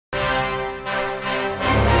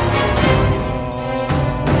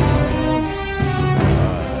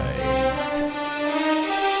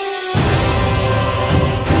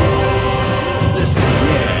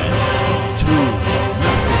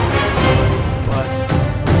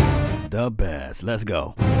the best. Let's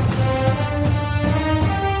go.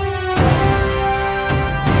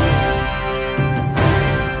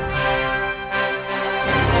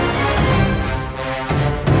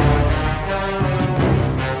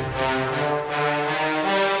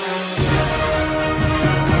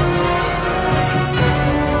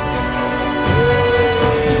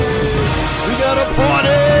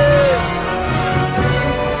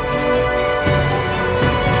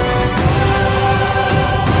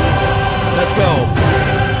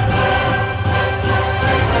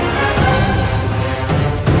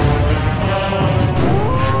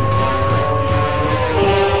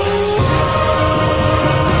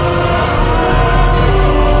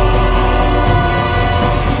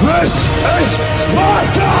 This is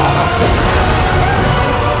Sparta!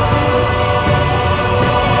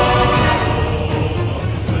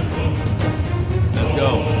 Let's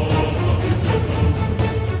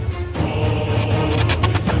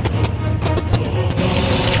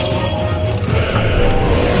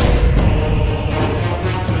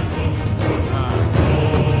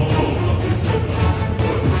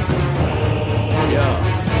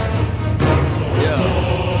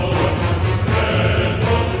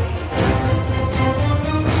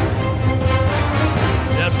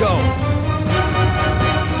go.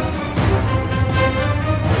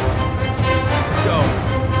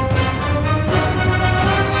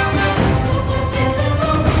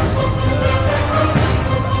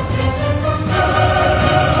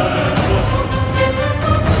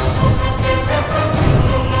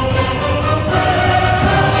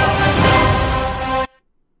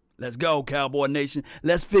 Let's go, Cowboy Nation.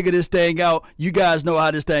 Let's figure this thing out. You guys know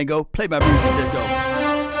how this thing go. Play my music. Let's go.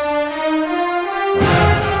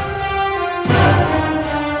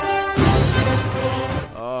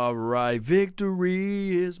 All right.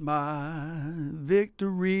 Victory is mine.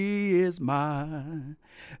 Victory is mine.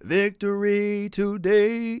 Victory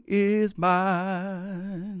today is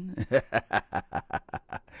mine.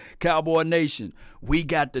 Cowboy Nation, we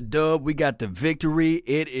got the dub. We got the victory.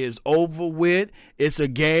 It is over with. It's a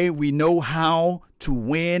game. We know how to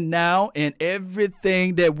win now. And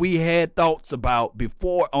everything that we had thoughts about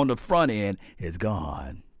before on the front end is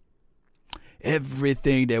gone.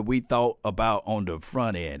 Everything that we thought about on the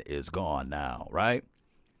front end is gone now, right?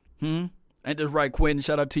 Ain't this right, Quentin?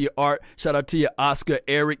 Shout out to your Art. Shout out to your Oscar,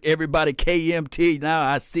 Eric, everybody, KMT. Now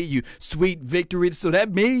I see you. Sweet victory. So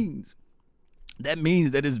that means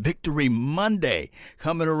that it's Victory Monday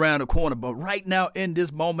coming around the corner. But right now, in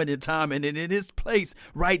this moment in time and in this place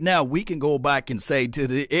right now, we can go back and say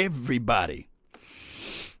to everybody,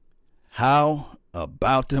 how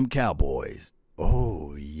about them Cowboys?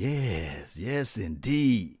 Oh, yes. Yes,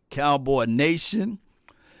 indeed. Cowboy Nation,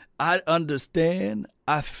 I understand.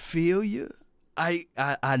 I feel you. I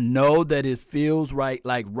know that it feels right,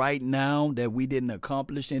 like right now that we didn't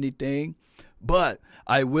accomplish anything. But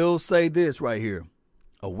I will say this right here.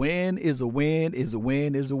 A win is a win is a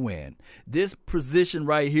win is a win. This position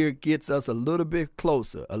right here gets us a little bit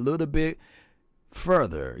closer, a little bit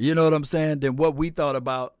further, you know what I'm saying, than what we thought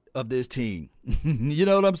about of this team. You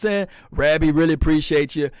know what I'm saying? Rabbi, really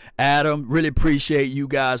appreciate you. Adam, really appreciate you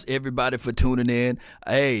guys, everybody, for tuning in.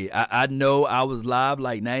 Hey, I know I was live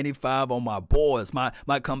like 95 on my boys,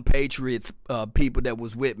 my compatriots, people that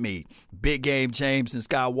was with me. Big Game James and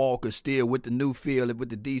Skywalker still with the new field with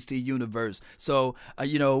the DC Universe. So,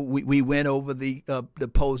 we went over the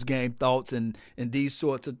post-game thoughts and these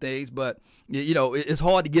sorts of things. But, it's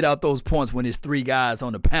hard to get out those points when it's three guys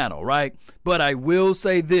on the panel, right? But I will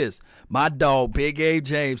say this. My dog, Big A.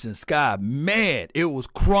 James and Sky, man, it was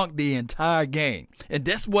crunk the entire game. And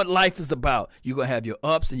that's what life is about. You're going to have your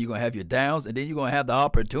ups and you're going to have your downs, and then you're going to have the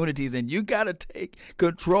opportunities, and you got to take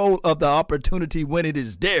control of the opportunity when it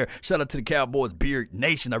is there. Shout out to the Cowboys Beard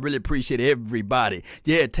Nation. I really appreciate everybody.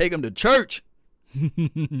 Yeah, take them to church.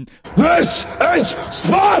 This is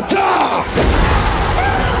Sparta!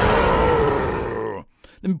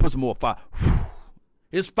 Let me put some more fire.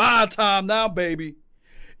 It's fire time now, baby.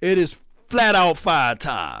 It is flat out fire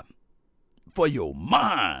time for your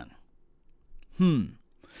mind.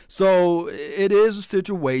 So it is a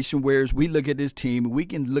situation where as we look at this team, we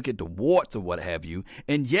can look at the warts or what have you.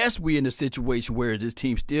 And yes, we're in a situation where this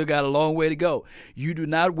team still got a long way to go. You do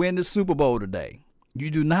not win the Super Bowl today. You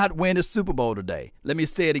do not win the Super Bowl today. Let me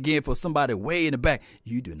say it again for somebody way in the back.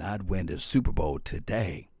 You do not win the Super Bowl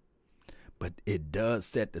today. But it does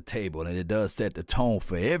set the table and it does set the tone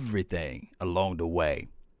for everything along the way.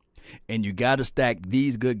 And you got to stack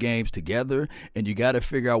these good games together, and you got to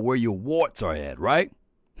figure out where your warts are at, right?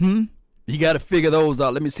 You got to figure those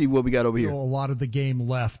out. Let me see what we got over here. A lot of the game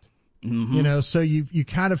left, so you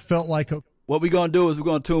kind of felt like what we're going to do is we're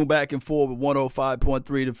going to tune back and forth with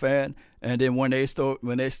 105.3 The Fan, and then when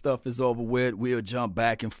their stuff is over with, we'll jump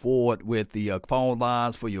back and forth with the phone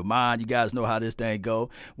lines for your mind. You guys know how this thing go.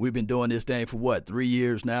 We've been doing this thing for, 3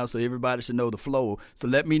 years now, so everybody should know the flow. So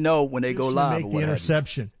let me know when they go live. Make the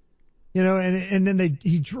interception. And then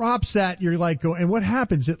he drops that. You're like, and what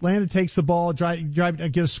happens? Atlanta takes the ball, drive,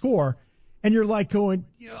 get a score. And you're like going,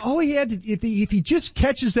 all he had to, if he just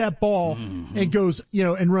catches that ball and goes,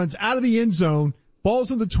 and runs out of the end zone, ball's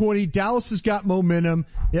in the 20, Dallas has got momentum,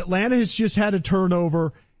 Atlanta has just had a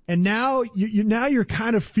turnover, and now you're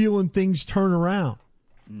kind of feeling things turn around.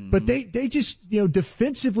 But they just,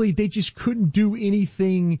 defensively, they just couldn't do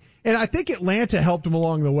anything. And I think Atlanta helped them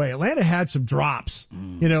along the way. Atlanta had some drops,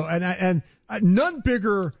 and none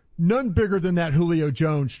bigger than that Julio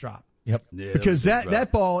Jones drop. Yep. Yeah, because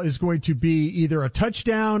that ball is going to be either a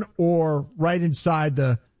touchdown or right inside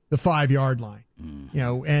the 5-yard line. And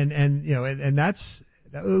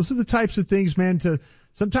those are the types of things, man,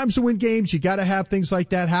 sometimes to win games, you got to have things like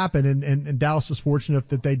that happen. And Dallas was fortunate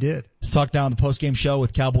that they did. Let's talk now on the postgame show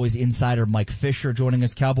with Cowboys insider Mike Fisher joining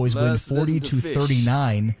us. Cowboys win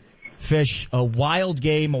 40-39. Fish, a wild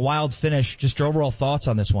game, a wild finish. Just your overall thoughts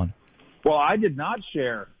on this one. Well, I did not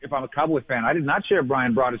share, if I'm a Cowboy fan, I did not share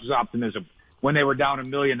Brian Broaddus' optimism when they were down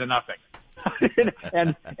 1-0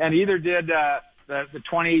 and either did the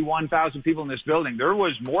 21,000 people in this building. There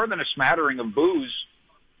was more than a smattering of boos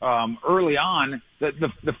early on.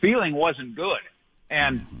 The feeling wasn't good.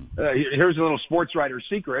 And here's a little sports writer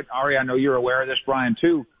secret. Ari, I know you're aware of this, Brian,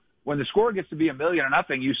 too. When the score gets to be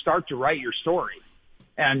 1-0, you start to write your story.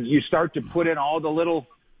 And you start to put in all the little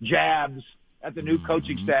jabs at the new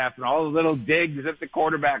coaching staff and all the little digs at the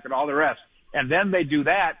quarterback and all the rest. And then they do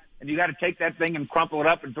that, and you got to take that thing and crumple it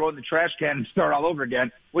up and throw it in the trash can and start all over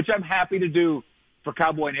again, which I'm happy to do for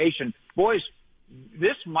Cowboy Nation. Boys,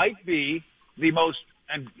 this might be the most,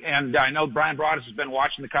 and I know Brian Broaddus has been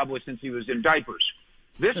watching the Cowboys since he was in diapers.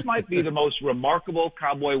 This might be the most remarkable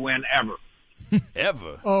Cowboy win ever.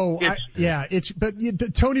 Ever. Oh, but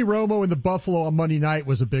Tony Romo and the Buffalo on Monday night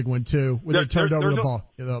was a big one too, where they turned over the ball.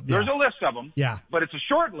 There's a list of them. Yeah. But it's a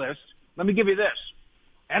short list. Let me give you this.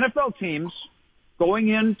 NFL teams going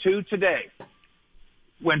into today,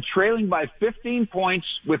 when trailing by 15 points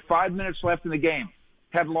with 5 minutes left in the game,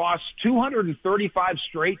 have lost 235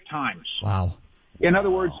 straight times. Wow. In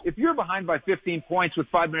other words, if you're behind by 15 points with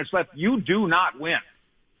 5 minutes left, you do not win.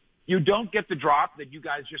 You don't get the drop that you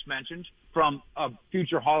guys just mentioned from a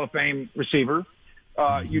future Hall of Fame receiver.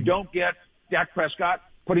 You don't get Dak Prescott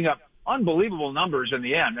putting up unbelievable numbers in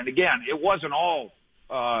the end. And again, it wasn't all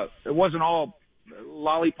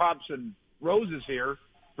lollipops and roses here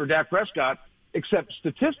for Dak Prescott, except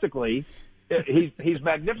statistically, he's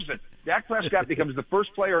magnificent. Dak Prescott becomes the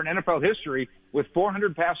first player in NFL history with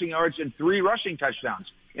 400 passing yards and 3 rushing touchdowns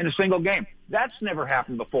in a single game. That's never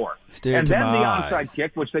happened before. And then the onside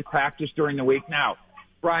kick, which they practiced during the week. Now,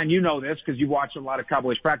 Brian, you know this because you watch a lot of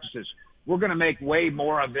Cowboys practices. We're going to make way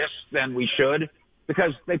more of this than we should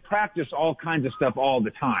because they practice all kinds of stuff all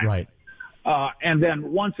the time. Right. And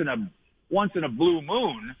then once in a blue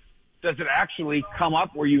moon, does it actually come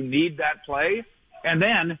up where you need that play? And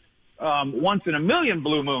then once in a million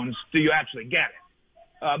blue moons, do you actually get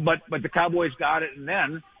it? But the Cowboys got it, and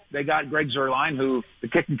then they got Greg Zuerlein, who the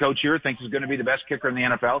kicking coach here thinks is going to be the best kicker in the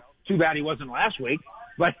NFL. Too bad he wasn't last week,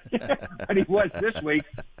 but but he was this week.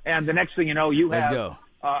 And the next thing you know, you have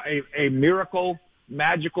a miracle,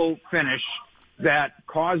 magical finish that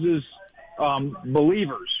causes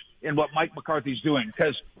believers in what Mike McCarthy's doing.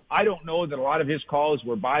 Because I don't know that a lot of his calls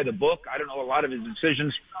were by the book. I don't know a lot of his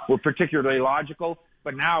decisions were particularly logical.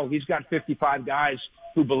 But now he's got 55 guys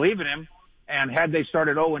who believe in him. And had they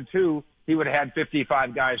started 0-2, he would have had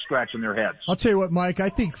 55 guys scratching their heads. I'll tell you what, Mike, I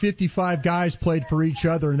think 55 guys played for each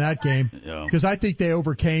other in that game because I think they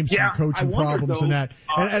overcame some coaching problems in that.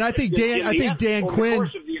 And I think Dan Quinn. Over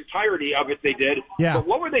the course of the entirety of it, they did. Yeah. But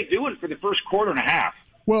what were they doing for the first quarter and a half?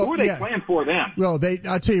 Well, who were they playing for then? Well,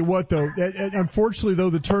 I'll tell you what, though. Unfortunately, though,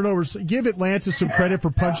 the turnovers, give Atlanta some credit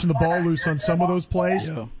for punching the ball loose on some of those plays.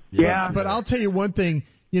 Yeah. But I'll tell you one thing,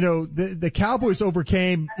 the Cowboys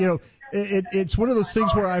overcame, it's one of those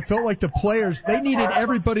things where I felt like the players, they needed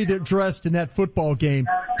everybody that dressed in that football game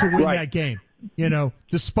to win that game,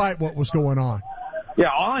 despite what was going on. Yeah,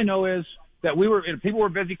 all I know is that people were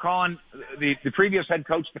busy calling the previous head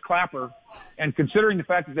coach the Clapper, and considering the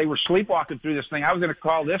fact that they were sleepwalking through this thing, I was going to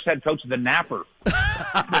call this head coach the Napper.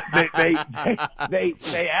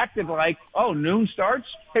 they acted like, noon starts?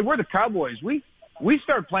 Hey, we're the Cowboys. We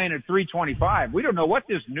start playing at 3:25. We don't know what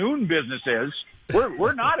this noon business is.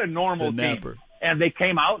 We're not a normal team. And they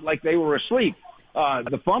came out like they were asleep.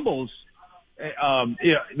 The fumbles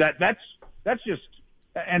That's just,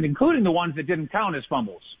 and including the ones that didn't count as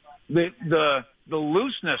fumbles. The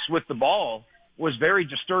looseness with the ball was very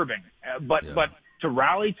disturbing. But to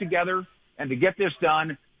rally together and to get this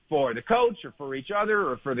done for the coach or for each other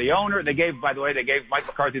or for the owner, they gave Mike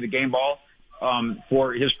McCarthy the game ball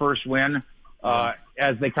for his first win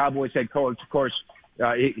as the Cowboys head coach. Of course,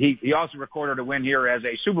 he also recorded a win here as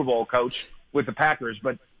a Super Bowl coach with the Packers,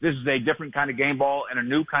 but this is a different kind of game ball and a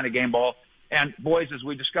new kind of game ball. And boys, as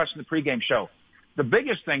we discussed in the pregame show, the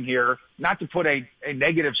biggest thing here, not to put a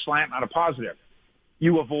negative slant on a positive,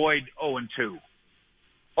 you avoid 0-2.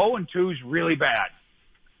 0-2 is really bad.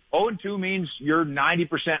 0-2 means you're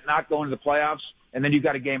 90% not going to the playoffs, and then you've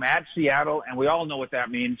got a game at Seattle, and we all know what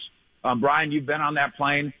that means. Brian, you've been on that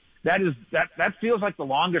plane. That feels like the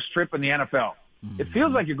longest trip in the NFL. It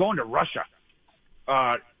feels like you're going to Russia.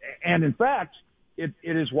 And in fact, it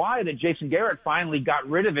is why that Jason Garrett finally got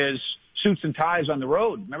rid of his suits and ties on the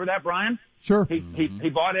road. Remember that, Brian? Sure. He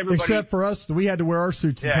bought everybody. Except for us, we had to wear our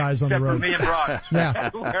suits and ties on the road. Except for me and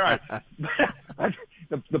Broad. Yeah.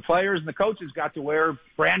 The players and the coaches got to wear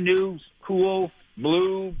brand new, cool,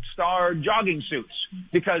 blue star jogging suits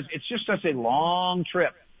because it's just such a long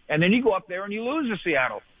trip. And then you go up there and you lose to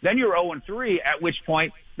Seattle. Then you're 0-3, at which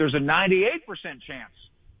point there's a 98% chance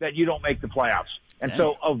that you don't make the playoffs. And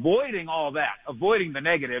so avoiding all that, avoiding the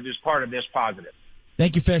negative is part of this positive.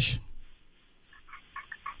 Thank you, Fish.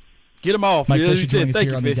 Get them off. Mike Fisher joining us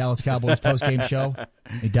here on the Dallas Cowboys postgame show,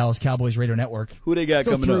 the Dallas Cowboys Radio Network. Who they got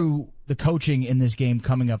coming up? Let's go through the coaching in this game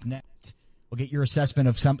coming up next. We'll get your assessment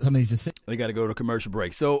of some of these decisions. We got to go to commercial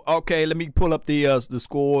break. So, okay, let me pull up the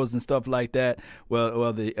scores and stuff like that.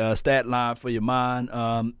 Well, the stat line for your mind.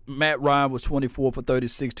 Matt Ryan was 24 for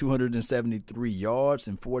 36, 273 yards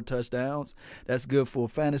and 4 touchdowns. That's good for a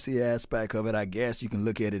fantasy aspect of it, I guess. You can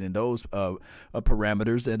look at it in those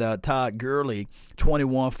parameters. And Todd Gurley,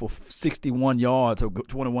 21 for 61 yards,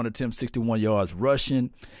 21 attempts, 61 yards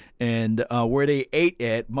rushing. And where they ate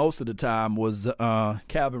at most of the time was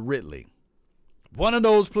Calvin Ridley. One of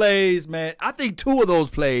those plays, man, I think 2 of those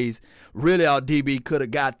plays, really our DB could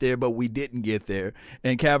have got there, but we didn't get there.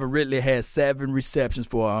 And Calvin Ridley had 7 receptions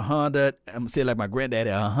for 100, I'm going to say it like my granddaddy,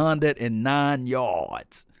 109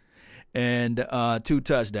 yards and 2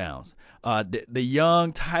 touchdowns. The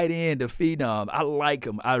young tight end, the phenom, I like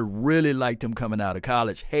him. I really liked him coming out of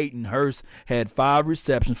college. Hayden Hurst had 5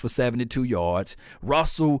 receptions for 72 yards.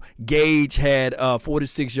 Russell Gage had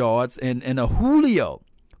 46 yards. And Julio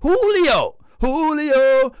had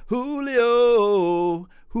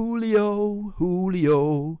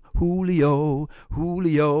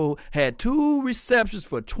 2 receptions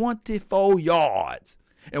for 24 yards.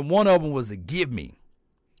 And one of them was a give me.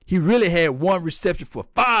 He really had 1 reception for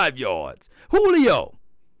 5 yards. Julio.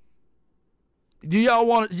 Do y'all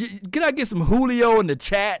want to, can I get some Julio in the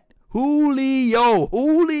chat? Julio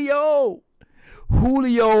only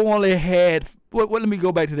had, let me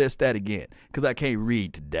go back to that stat again because I can't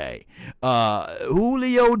read today.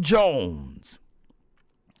 Julio Jones,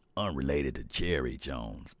 unrelated to Jerry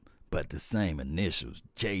Jones, but the same initials,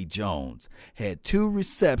 J. Jones, had 2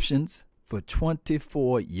 receptions for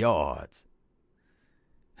 24 yards.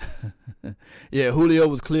 Yeah, Julio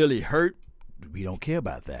was clearly hurt. We don't care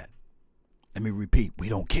about that. Let me repeat, we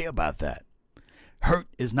don't care about that. Hurt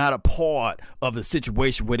is not a part of a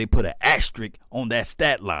situation where they put an asterisk on that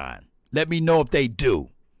stat line. Let me know if they do.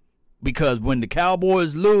 Because when the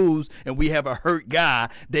Cowboys lose and we have a hurt guy,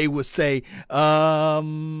 they would say,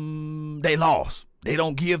 they lost. They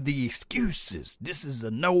don't give the excuses. This is a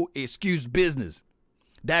no excuse business.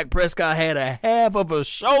 Dak Prescott had a half of a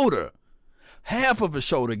shoulder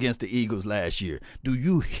against the Eagles last year. Do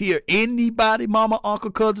you hear anybody, mama,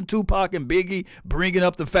 uncle, cousin, Tupac, and Biggie bringing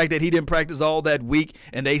up the fact that he didn't practice all that week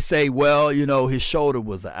and they say, well, his shoulder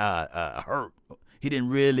was hurt. He didn't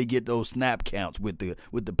really get those snap counts with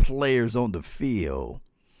the players on the field.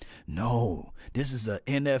 No, this is an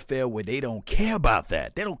NFL where they don't care about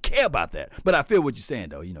that. They don't care about that. But I feel what you're saying,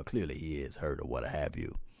 though. Clearly he is hurt or what have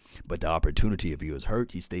you. But the opportunity, if he was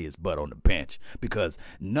hurt, he stay his butt on the bench because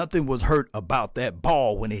nothing was hurt about that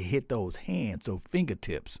ball when it hit those hands, those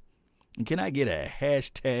fingertips. And can I get a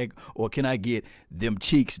hashtag or can I get them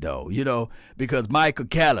cheeks, though? Because Michael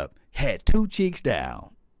Gallup had 2 cheeks down.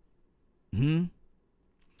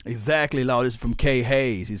 Exactly, Law. This is from Kay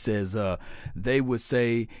Hayes. He says they would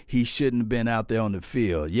say he shouldn't have been out there on the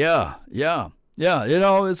field. Yeah.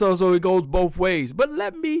 So it goes both ways. But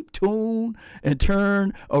let me turn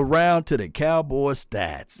around to the Cowboy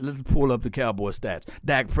stats. Let's pull up the Cowboy stats.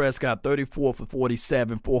 Dak Prescott, 34 for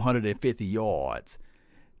 47, 450 yards.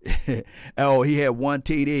 Oh, he had 1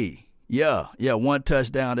 TD. Yeah, 1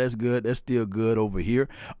 touchdown. That's good. That's still good over here.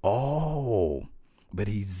 Oh, but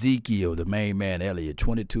Ezekiel, the main man, Elliott,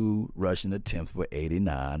 22 rushing attempts for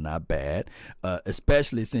 89. Not bad,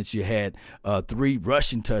 especially since you had 3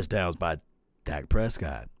 rushing touchdowns by Dak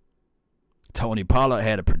Prescott. Tony Pollard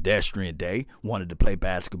had a pedestrian day, wanted to play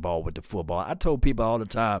basketball with the football. I told people all the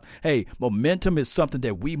time, hey, momentum is something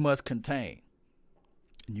that we must contain.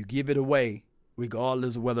 And you give it away,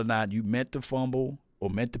 regardless of whether or not you meant to fumble or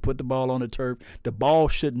meant to put the ball on the turf. The ball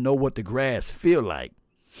shouldn't know what the grass feel like.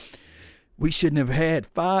 We shouldn't have had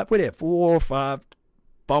 4 or 5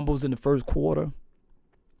 fumbles in the first quarter.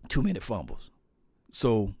 Too many fumbles.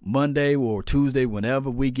 So Monday or Tuesday, whenever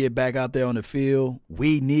we get back out there on the field,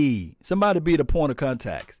 we need somebody to be the point of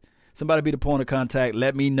contact. Somebody be the point of contact.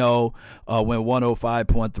 Let me know when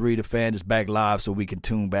 105.3 The Fan is back live so we can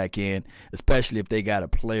tune back in, especially if they got a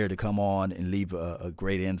player to come on and leave a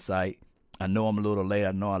great insight. I know I'm a little late.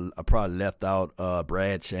 I know I probably left out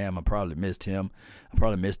Brad Sham. I probably missed him. I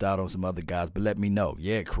probably missed out on some other guys, but let me know.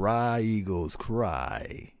 Yeah, cry, Eagles,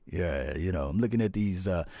 cry. Yeah, I'm looking at these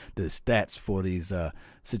the stats for these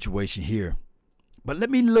situation here. But let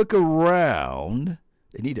me look around.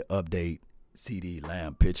 They need to update CeeDee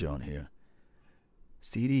Lamb picture on here.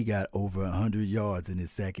 CeeDee got over 100 yards in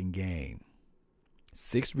his second game.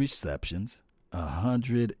 6 receptions,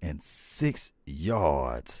 106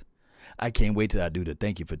 yards. I can't wait till I do the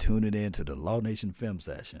thank you for tuning in to the Law Nation Film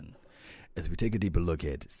Session as we take a deeper look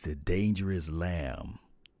at Dangerous Lamb.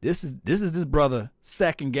 This is this brother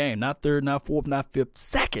second game, not third, not fourth, not fifth,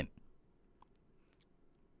 second.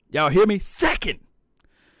 Y'all hear me? Second.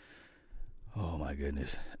 Oh my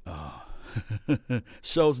goodness. Oh.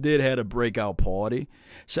 Schultz did had a breakout party.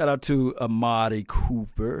 Shout out to Amari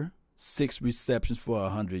Cooper, 6 receptions for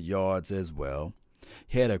 100 yards as well.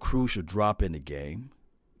 He had a crucial drop in the game.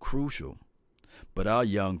 Crucial. But our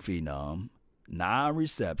young phenom, 9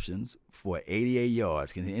 receptions for 88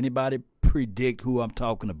 yards. Can anybody predict who I'm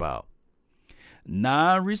talking about?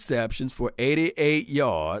 9 receptions for 88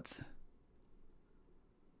 yards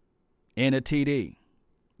and a TD.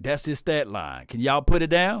 That's his stat line. Can y'all put it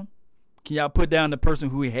down? Can y'all put down the person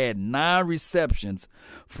who had 9 receptions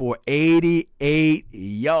for 88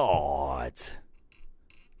 yards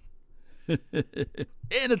and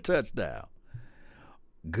a touchdown?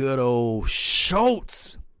 Good old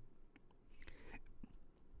Schultz.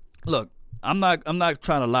 Look, I'm not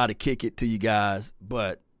trying to lie to kick it to you guys,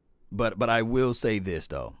 but I will say this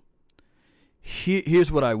though.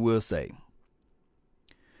 Here's what I will say.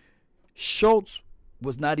 Schultz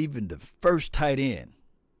was not even the first tight end.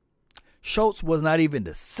 Schultz was not even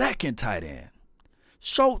the second tight end.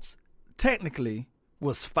 Schultz technically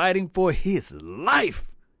was fighting for his life.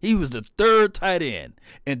 He was the 3rd tight end,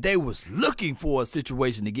 and they was looking for a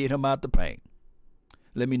situation to get him out the paint.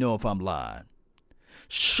 Let me know if I'm lying.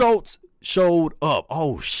 Schultz showed up.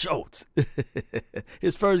 Oh, Schultz.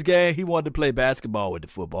 His first game, he wanted to play basketball with the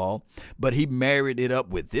football, but he married it up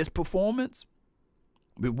with this performance,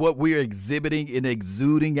 with what we're exhibiting and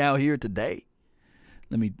exuding out here today.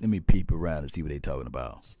 Let me peep around and see what they're talking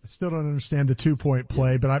about. I still don't understand the 2-point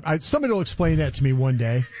play, but somebody will explain that to me one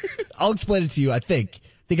day. I'll explain it to you, I think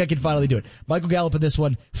I can finally do it. Michael Gallup in this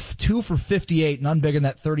one, 2 for 58, none bigger than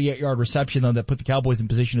that 38-yard reception, though, that put the Cowboys in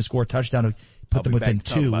position to score a touchdown and put them within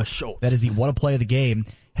 2. That is the what a play of the game.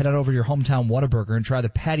 Head on over to your hometown Whataburger and try the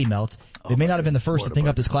patty melt. They may not have been the first to think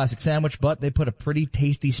up this classic sandwich, but they put a pretty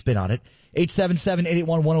tasty spin on it.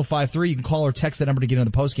 877-881-1053. You can call or text that number to get on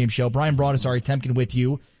the postgame show. Brian Broaddus, Ari Temkin with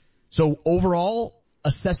you. So overall,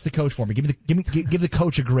 assess the coach for me. Give the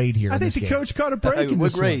coach a grade here. I think the coach caught a break in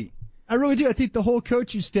this one. I really do. I think the whole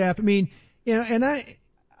coaching staff, I mean, and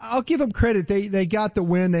I'll give them credit. They got the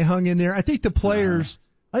win. They hung in there. I think the players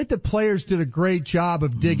did a great job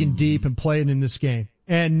of digging deep and playing in this game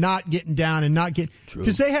and not getting down and not getting,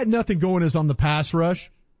 because they had nothing going as on the pass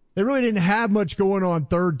rush. They really didn't have much going on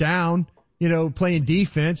 3rd down, playing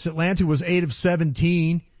defense. Atlanta was 8 of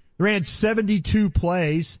 17. They ran 72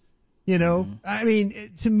 plays, I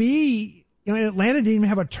mean, to me, Atlanta didn't even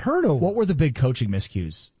have a turnover. What were the big coaching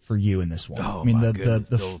miscues for you in this one? Oh, I mean, the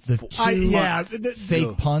 2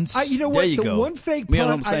 fake punts. You know what? The one fake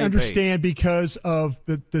punt I understand because of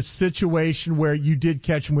the situation where you did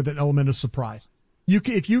catch him with an element of surprise.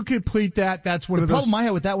 If you complete that, that's one of those. The problem I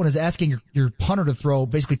had with that one is asking your punter to throw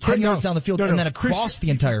basically 10 yards down the field and then across the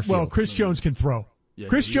entire field. Well, Chris Jones can throw. Yeah,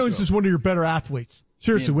 Chris Jones is one of your better athletes.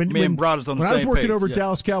 Seriously, when I was working over at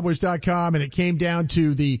DallasCowboys.com and it came down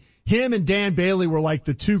to him and Dan Bailey were like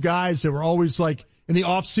the 2 guys that were always like in the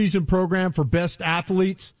off-season program for best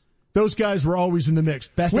athletes. those guys were always in the mix.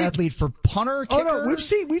 Best athlete for punter, kicker? Oh, no,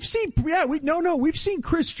 we've seen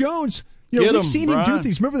Chris Jones. We've seen him do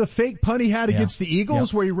things. Remember the fake punt he had against the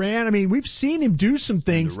Eagles where he ran? I mean, we've seen him do some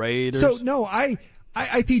things. And the Raiders. So, no,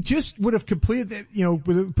 if he just would have completed that,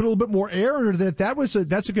 put a little bit more air into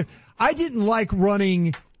that's a good. I didn't like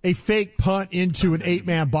running a fake punt into an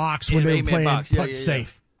 8-man box when they were playing punt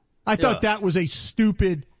safe. I thought that was a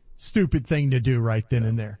stupid thing to do right then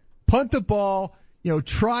and there. Punt the ball,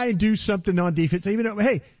 try and do something on defense. Even though,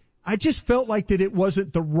 hey, I just felt like that it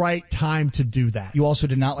wasn't the right time to do that. You also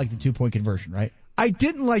did not like the 2-point conversion, right? I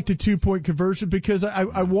didn't like the 2-point conversion because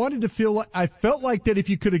I wanted to feel like I felt like that if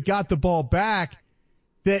you could have got the ball back,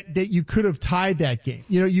 that you could have tied that game.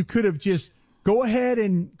 You could have just go ahead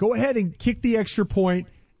and kick the extra point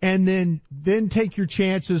and then take your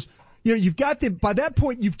chances. You've got them by that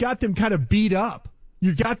point. You've got them kind of beat up.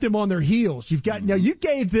 You got them on their heels. Now you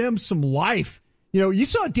gave them some life. You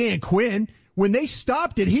saw Dan Quinn when they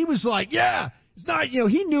stopped it. He was like, "Yeah, it's not."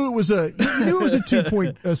 He knew it was a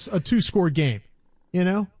 2-point, a 2-score game.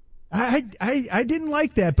 I didn't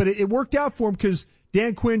like that, but it worked out for him because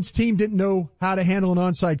Dan Quinn's team didn't know how to handle an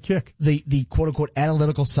onside kick. The quote unquote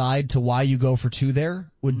analytical side to why you go for 2 there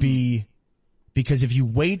would be because if you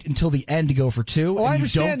wait until the end to go for 2 and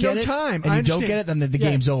you don't get it, then the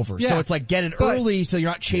game's over. Yeah. So it's like get it early so you're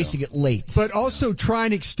not chasing it late. But also try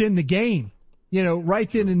and extend the game. Right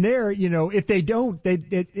then and there, if they don't,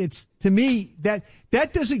 it's to me that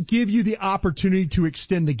doesn't give you the opportunity to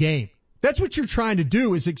extend the game. That's what you're trying to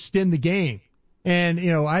do is extend the game. And,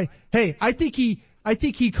 I think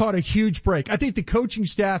he caught a huge break. I think the coaching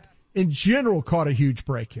staff in general caught a huge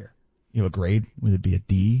break here. A grade? Would it be a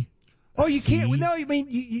D? You can't. No, I mean,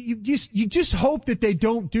 you just hope that they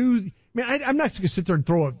don't do. I'm not going to sit there and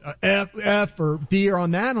throw a F or D or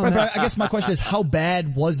on that. But I guess my question is, how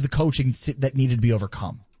bad was the coaching that needed to be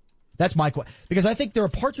overcome? That's my question. Because I think there are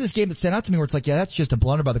parts of this game that stand out to me where it's like, yeah, that's just a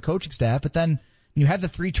blunder by the coaching staff. But then you have the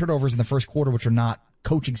 3 turnovers in the first quarter, which are not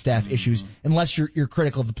coaching staff issues, unless you're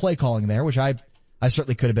critical of the play calling there, which I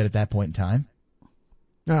certainly could have been at that point in time.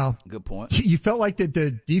 No, good point. You felt like that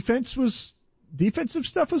the defensive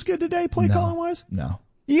stuff was good today, play calling wise? No.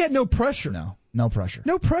 You had no pressure. No pressure.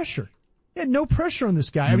 No pressure. You had no pressure on this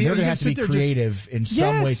guy. You're going to have to be creative in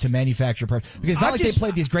some way to manufacture pressure. Because it's not like they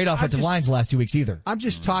played these great offensive lines the last 2 weeks either. I'm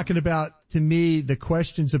just talking about, to me, the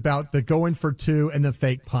questions about the going for 2 and the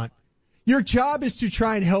fake punt. Your job is to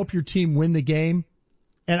try and help your team win the game.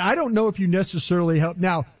 And I don't know if you necessarily help.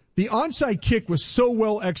 Now, the onside kick was so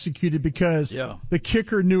well executed because the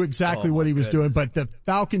kicker knew exactly what he was doing, but the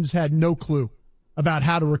Falcons had no clue about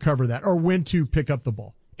how to recover that or when to pick up the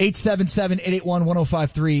ball.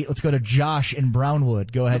 877-881-1053. Let's go to Josh in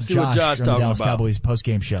Brownwood. Go ahead, Josh from the Dallas Cowboys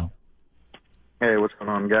postgame show. Hey, what's going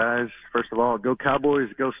on, guys? First of all, go Cowboys,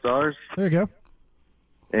 go Stars. There you go.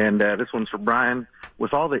 And this one's for Brian.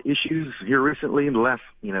 With all the issues here recently in the last,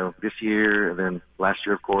 this year, and then last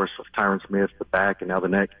year, of course, with Tyron Smith, the back, and now the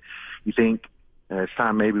neck, you think it's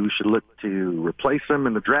time maybe we should look to replace him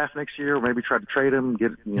in the draft next year, or maybe try to trade him,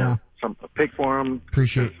 get a pick for him?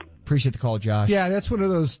 Appreciate the call, Josh. Yeah, that's one of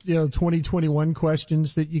those 2021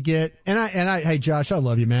 questions that you get. And I, hey Josh, I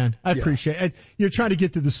love you, man. I appreciate it. You're trying to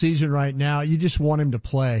get to the season right now. You just want him to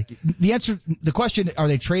play. The question: are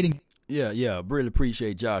they trading? Yeah. Really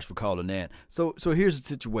appreciate Josh for calling that. So here's the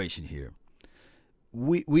situation here.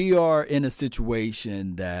 We are in a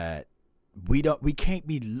situation that we can't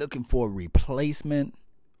be looking for a replacement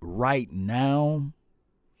right now.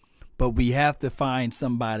 But we have to find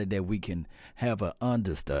somebody that we can have an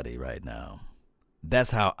understudy right now. That's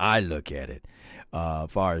how I look at it, as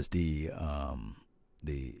far as the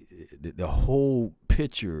whole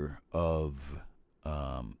picture of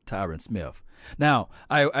Tyron Smith. Now,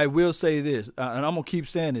 I will say this, and I'm gonna keep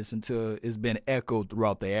saying this until it's been echoed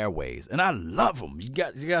throughout the airways. And I love him. You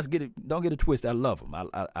guys get it. Don't get it twisted. I love him.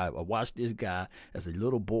 I watched this guy as a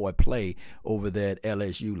little boy play over there at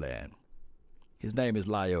LSU land. His name is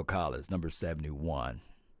La'el Collins, number 71.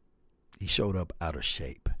 He showed up out of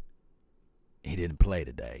shape. He didn't play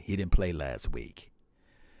today. He didn't play last week.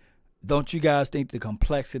 Don't you guys think the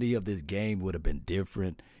complexity of this game would have been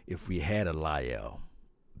different if we had a La'el,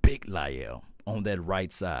 big La'el, on that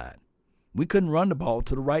right side? We couldn't run the ball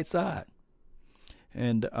to the right side.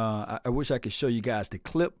 And I wish I could show you guys the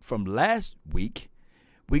clip from last week.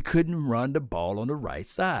 We couldn't run the ball on the right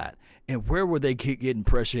side. And where were they getting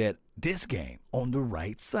pressure at this game? On the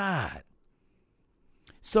right side.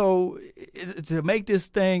 So to make this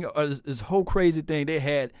thing, this whole crazy thing, they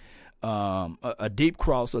had a deep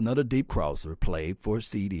crosser, another deep crosser play for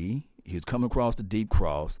CD. He was coming across the deep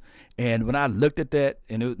cross. And when I looked at that,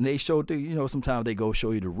 and they showed sometimes they go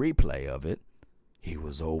show you the replay of it, he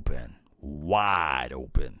was open, wide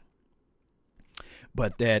open.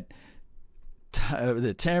 But the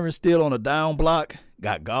Terrence Steele on a down block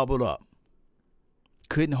got gobbled up.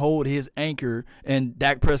 Couldn't hold his anchor, and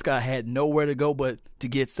Dak Prescott had nowhere to go but to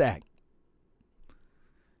get sacked.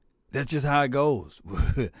 That's just how it goes.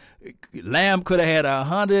 Lamb could have had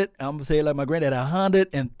 100, I'm going to say it like my granddad,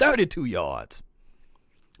 132 yards.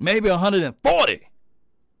 Maybe 140.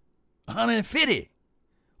 150.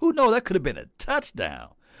 Who knows? That could have been a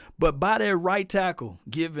touchdown. But by that right tackle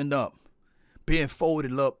giving up, being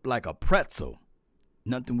folded up like a pretzel,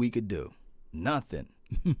 nothing we could do. Nothing.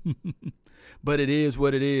 But it is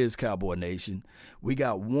what it is, Cowboy Nation. We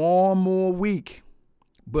got one more week.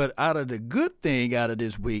 But out of the good thing out of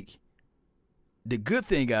this week, the good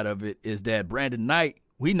thing out of it is that Brandon Knight,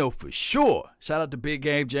 we know for sure. Shout out to Big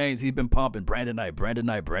Game James. He's been pumping Brandon Knight.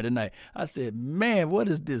 I said, man, what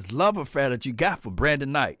is this love affair that you got for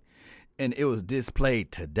Brandon Knight? And it was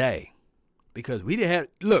displayed today. Because we didn't have,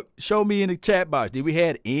 look, show me in the chat box. Did we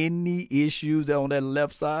have any issues on that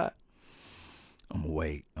left side? I'm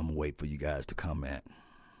going to wait for you guys to comment.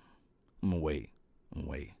 I'm going to wait. Let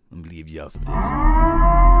me leave y'all some of this. What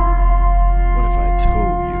if I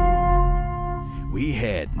told you we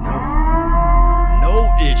had no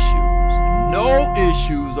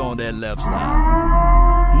issues on that left side?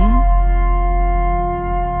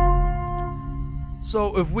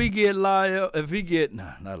 So if we get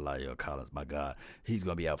not Lyle Collins, my God, he's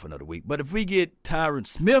going to be out for another week. But if we get Tyron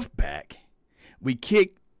Smith back, we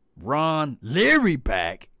kick Ron Leary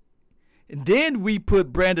back, and then we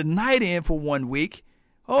put Brandon Knight in for 1 week.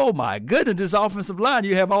 Oh, my goodness, this offensive line,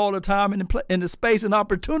 you have all the time and the space and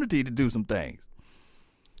opportunity to do some things.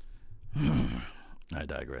 I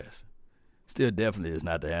digress. Still definitely is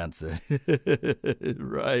not the answer.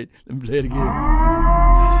 Right. Let me play it again.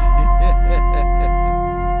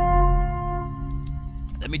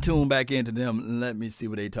 Let me tune back into them and let me see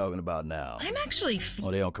what they're talking about now. I'm actually...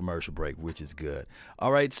 they're on commercial break, which is good.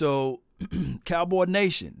 All right, so Cowboy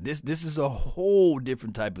Nation, this is a whole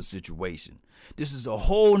different type of situation. This is a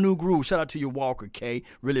whole new groove. Shout out to you, Walker K.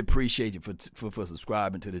 Really appreciate you for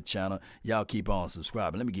subscribing to the channel. Y'all keep on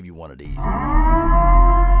subscribing. Let me give you one of these. What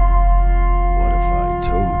if I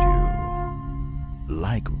told you,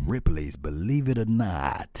 like Ripley's Believe It or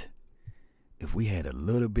Not, if we had a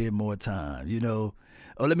little bit more time,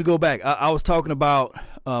 Oh, let me go back. I was talking about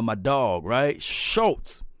my dog, right?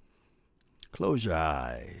 Schultz. Close your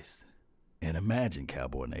eyes and imagine,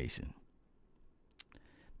 Cowboy Nation.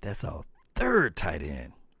 That's our third tight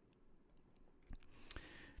end.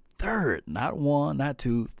 Third, not one, not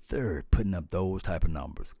two, third, putting up those type of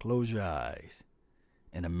numbers. Close your eyes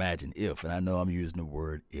and imagine if, and I know I'm using the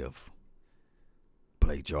word if,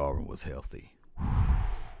 Blake Jarwin was healthy.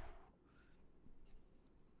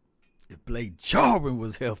 If Blake Jarwin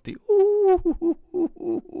was healthy, ooh.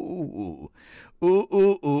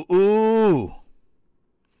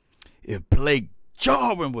 If Blake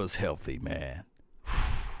Jarwin was healthy, man.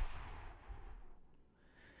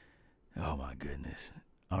 Oh, my goodness.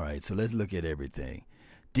 All right, so let's look at everything.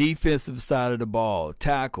 Defensive side of the ball,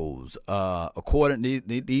 tackles. According to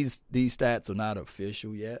these stats are not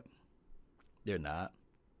official yet. They're not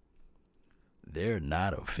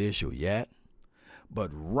official yet. But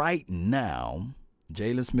right now,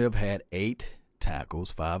 Jalen Smith had 8 tackles,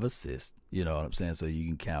 5 assists. You know what I'm saying? So you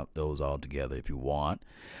can count those all together if you want.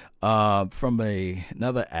 From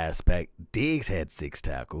another aspect, Diggs had 6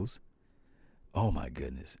 tackles. Oh, my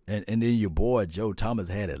goodness. And then your boy, Joe Thomas,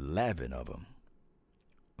 had 11 of them.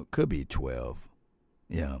 It could be 12.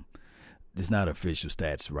 Yeah. It's not official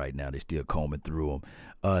stats right now. They're still combing through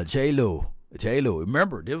them. J-Lo,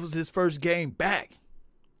 remember, this was his first game back.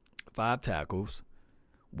 5 tackles.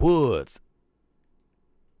 Woods,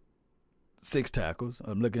 6 tackles.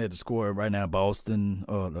 I'm looking at the score right now. Balton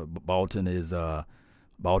is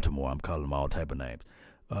Baltimore. I'm calling them all type of names.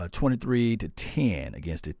 23-10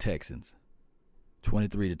 against the Texans.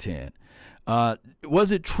 23-10.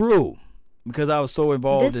 Was it true? Because I was so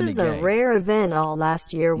involved in the game. This is a rare event. All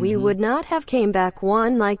last year, we would not have came back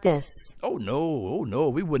one like this. Oh no,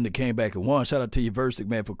 we wouldn't have came back and won. Shout out to you, Versic,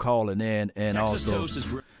 man, for calling in, and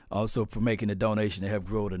also for making a donation to help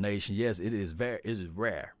grow the nation. Yes, it is rare.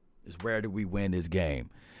 It's rare that we win this game.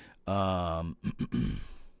 What's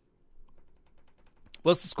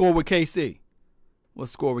the score with KC?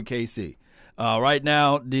 Right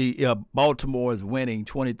now, the Baltimore is winning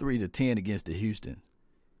 23-10 against the Houston.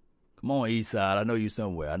 Come on, Eastside. I know you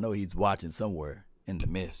somewhere. I know he's watching somewhere in the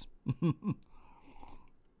mist.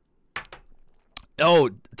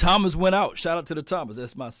 Oh, Thomas went out. Shout out to the Thomas.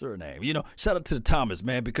 That's my surname. Shout out to the Thomas,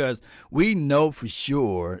 man, because we know for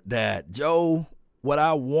sure that Joe, what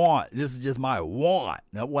I want, this is just my want,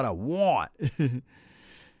 not what I want.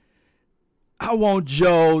 I want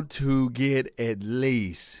Joe to get at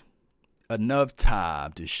least enough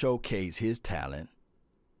time to showcase his talent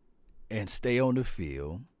and stay on the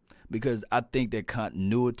field, because I think that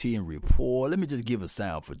continuity and rapport. Let me just give a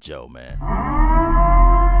sound for Joe, man.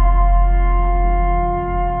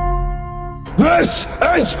 This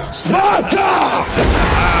is Sparta!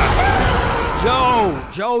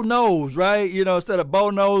 Joe knows, right? Instead of Bo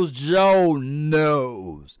knows, Joe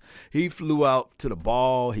knows. He flew out to the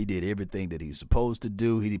ball. He did everything that he was supposed to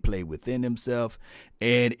do. He played within himself,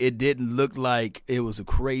 and it didn't look like it was a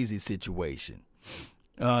crazy situation.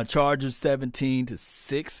 Chargers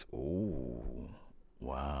 17-6. Oh,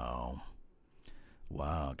 wow.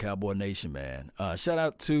 Wow, Cowboy Nation, man. Shout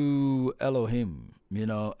out to Elohim.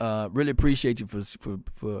 Really appreciate you for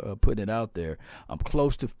putting it out there. I'm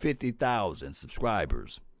close to 50,000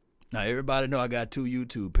 subscribers. Now, everybody know I got 2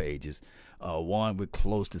 YouTube pages. One with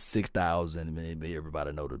close to 6,000. Maybe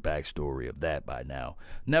everybody know the backstory of that by now.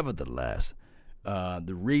 Nevertheless,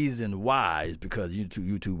 the reason why is because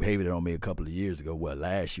YouTube hated on me a couple of years ago. Well,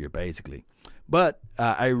 last year, basically. But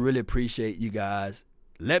I really appreciate you guys.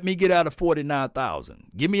 Let me get out of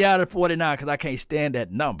 49,000. Get me out of 49 because I can't stand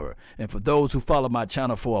that number. And for those who follow my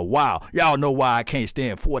channel for a while, y'all know why I can't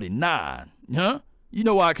stand 49. Huh? You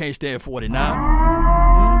know why I can't stand 49?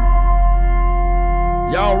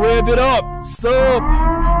 Y'all rev it up. Sub.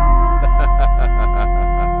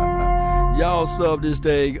 Y'all sub this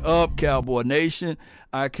thing up, Cowboy Nation.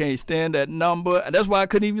 I can't stand that number. That's why I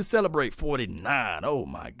couldn't even celebrate 49. Oh,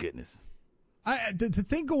 my goodness. The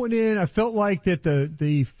thing going in, I felt like that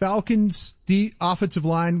the Falcons' offensive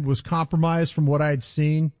line was compromised from what I had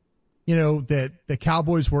seen. That the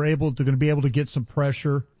Cowboys were going to be able to get some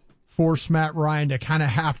pressure, force Matt Ryan to kind of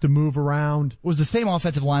have to move around. It was the same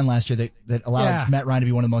offensive line last year that allowed Matt Ryan to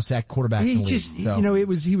be one of the most sacked quarterbacks in the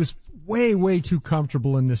league. He was way too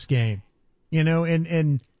comfortable in this game. And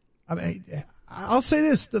I mean, I'll say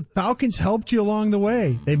this: the Falcons helped you along the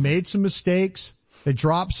way. They made some mistakes. They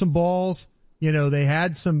dropped some balls. They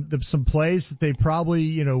had some plays that they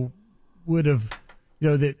probably, would have,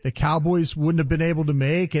 that the Cowboys wouldn't have been able to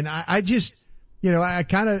make. And I just, I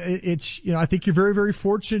think you're very, very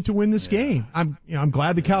fortunate to win this game. I'm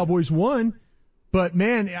glad the Cowboys won, but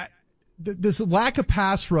man, this lack of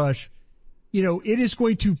pass rush, it is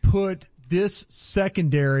going to put this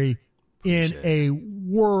secondary in a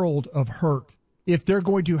world of hurt if they're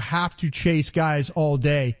going to have to chase guys all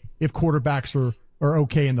day if quarterbacks are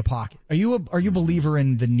okay in the pocket. Are you a believer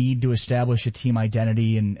in the need to establish a team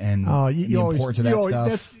identity and the importance of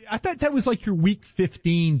that stuff? I thought that was like your week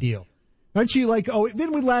 15 deal. Aren't you like,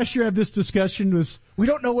 didn't we last year have this discussion? We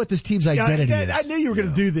don't know what this team's identity is. I knew you were going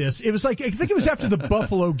to do this. It was like, I think it was after the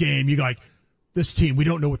Buffalo game. You like, this team, we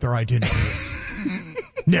don't know what their identity is.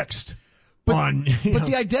 Next. But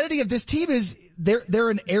the identity of this team is they're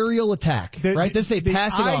an aerial attack, right? This is a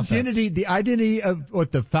passing offense. The identity of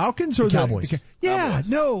what, the Falcons or the Cowboys? Cowboys.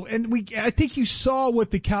 No, and I think you saw what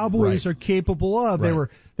the Cowboys are capable of. Right.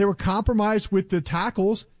 They were compromised with the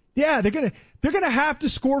tackles. Yeah, they're gonna have to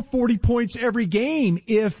score 40 points every game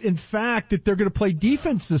if, in fact, that they're gonna play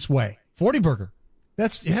defense this way. 40 burger.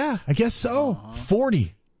 I guess so.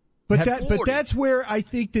 40. But that's where I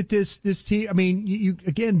think that this team, I mean, you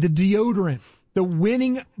again, the deodorant, the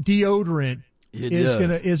winning deodorant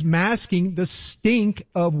is masking the stink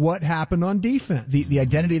of what happened on defense. The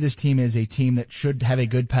identity of this team is a team that should have a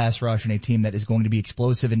good pass rush and a team that is going to be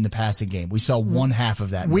explosive in the passing game. We saw one half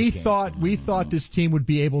of that. We thought this team would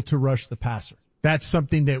be able to rush the passer. That's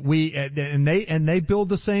something that they build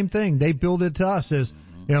the same thing. They build it to us as,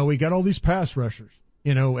 we got all these pass rushers,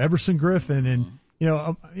 Everson Griffin and,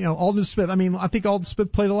 Aldon Smith. I mean, I think Aldon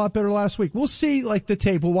Smith played a lot better last week. We'll see, like, the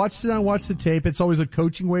tape. We'll sit down and watch the tape. It's always a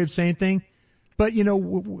coaching way of saying things. But,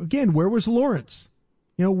 again, where was Lawrence?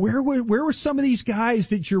 Where were some of these guys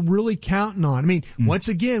that you're really counting on? I mean, once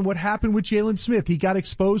again, what happened with Jalen Smith? He got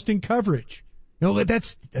exposed in coverage.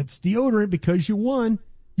 That's deodorant because you won.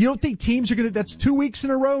 You don't think teams are going to, that's 2 weeks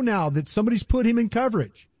in a row now that somebody's put him in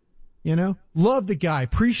coverage. Love the guy.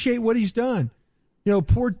 Appreciate what he's done.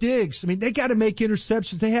 Poor Diggs. I mean, they got to make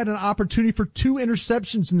interceptions. They had an opportunity for 2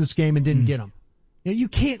 interceptions in this game and didn't get them. You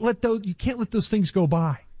can't let those things go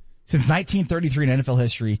by. Since 1933 in NFL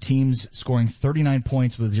history, teams scoring 39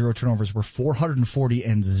 points with 0 turnovers were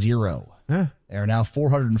 440-0. Yeah. They are now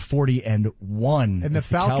 440-1. And the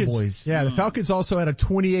Falcons, Cowboys. Yeah, the Falcons also had a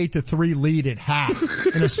 28-3 lead at half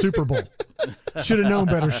in a Super Bowl. Should have known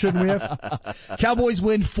better, shouldn't we have? Cowboys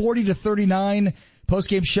win 40-39.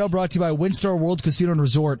 Post-game show brought to you by WinStar World Casino and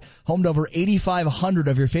Resort. Home to over 8,500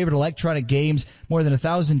 of your favorite electronic games. More than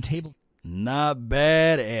 1,000 tables. Not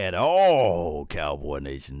bad at all, Cowboy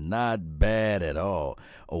Nation. Not bad at all.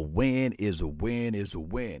 A win is a win is a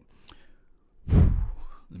win.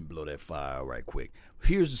 Let me blow that fire right quick.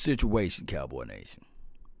 Here's the situation, Cowboy Nation.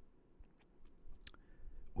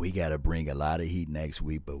 We got to bring a lot of heat next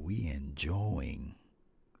week, but we enjoying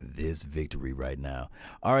this victory right now.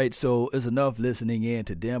 All right, so it's enough listening in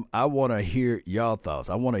to them. I want to hear y'all thoughts.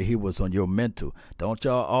 I want to hear what's on your mental. Don't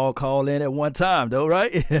y'all all call in at one time, though,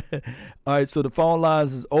 right? All right, so the phone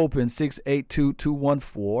lines is open,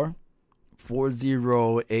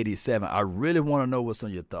 682-214-4087. I really want to know what's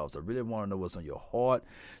on your thoughts. I really want to know what's on your heart,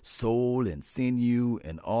 soul, and sinew,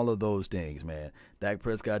 and all of those things, man. Dak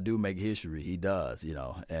Prescott do make history. He does,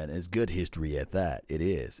 and it's good history at that. It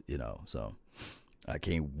is, so I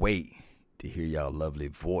can't wait to hear y'all lovely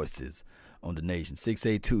voices on the nation.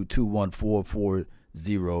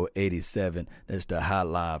 682-214-4087. That's the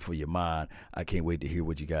hotline for your mind. I can't wait to hear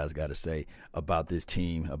what you guys got to say about this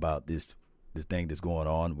team, about this thing that's going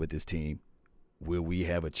on with this team. Will we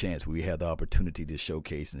have a chance? Will we have the opportunity to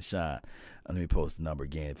showcase and shine? Let me post the number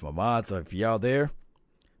again for my mods. So if y'all there,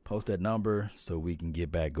 post that number so we can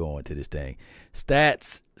get back going to this thing.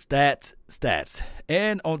 Stats.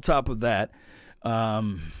 And on top of that,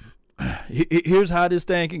 here's how this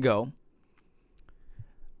thing can go.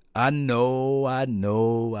 I know. I'm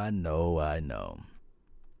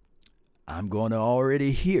going to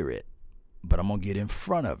already hear it, but I'm going to get in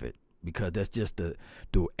front of it because that's just the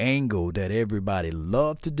angle that everybody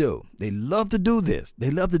love to do. They love to do this. They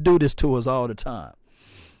love to do this to us all the time.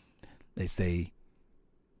 They say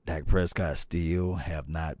Dak Prescott still have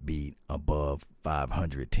not beat above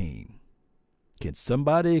 500 team. Can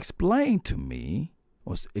somebody explain to me,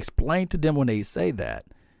 or explain to them when they say that,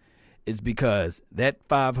 it's because that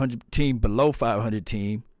 500 team, below 500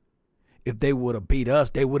 team, if they would have beat us,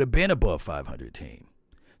 they would have been above 500 team.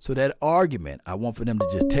 So that argument, I want for them to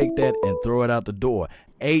just take that and throw it out the door.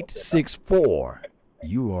 864,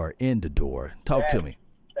 you are in the door. Talk to me.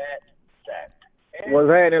 What's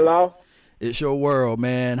happening, Law? It's your world,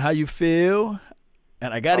 man. How you feel?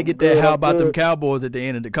 And I got to get that how about them Cowboys at the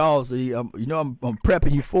end of the call. So, I'm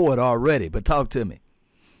prepping you for it already, but talk to me.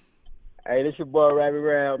 Hey, this your boy, Rabbit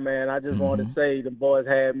Round, man. I just want to say the boys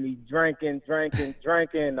had me drinking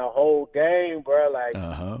the whole game, bro. Like,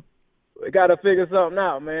 we got to figure something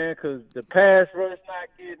out, man, because the pass rush not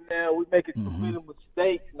getting there. We making too many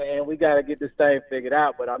mistakes, man. We got to get this thing figured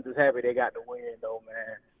out, but I'm just happy they got the win, though,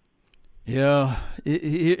 man. Yeah,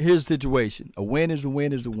 here's the situation. A win is a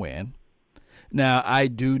win is a win. Now, I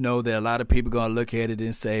do know that a lot of people are going to look at it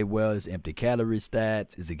and say, well, it's empty calorie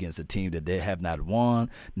stats. It's against a team that they have not won.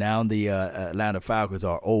 Now the Atlanta Falcons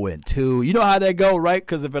are 0-2. You know how that go, right?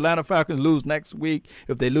 Because if Atlanta Falcons lose next week,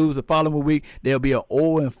 if they lose the following week, they'll be an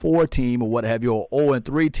 0-4 team or what have you, or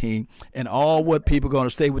 0-3 team. And all what people are going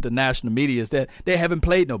to say with the national media is that they haven't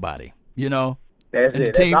played nobody, That's and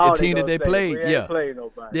it. The team that they played,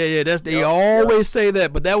 they always say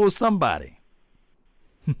that, but that was somebody.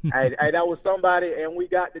 hey, that was somebody, and we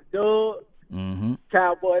got the dub.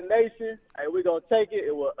 Cowboy Nation. Hey, we're going to take it.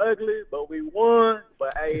 It was ugly, but we won.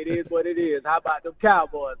 But, hey, it is what it is. How about them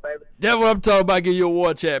Cowboys, baby? That's what I'm talking about. Give you a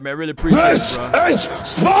war chat, man. Really appreciate it, bro. This is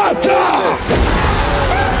Sparta!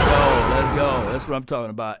 Let's go. That's what I'm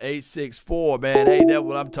talking about. 864, man. Hey, that's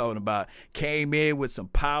what I'm talking about. Came in with some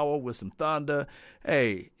power, with some thunder.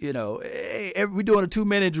 Hey, we're doing a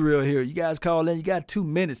 2-minute drill here. You guys call in. You got 2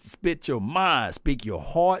 minutes to spit your mind, speak your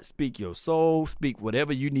heart, speak your soul, speak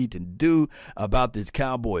whatever you need to do about this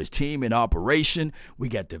Cowboys team in operation. We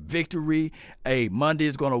got the victory. Hey, Monday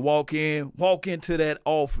is going to walk into that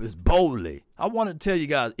office boldly. I want to tell you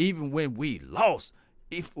guys, even when we lost,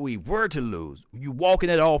 if we were to lose, you walk in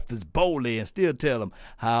that office boldly and still tell them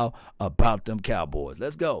how about them Cowboys.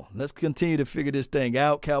 Let's go. Let's continue to figure this thing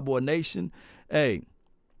out, Cowboy Nation. Hey,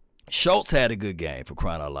 Schultz had a good game, for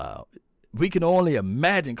crying out loud. We can only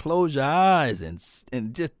imagine, close your eyes and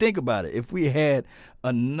just think about it. If we had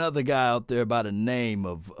another guy out there by the name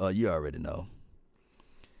of, you already know.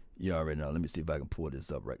 Let me see if I can pull this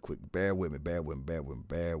up right quick. Bear with me.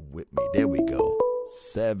 There we go.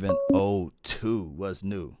 702. What's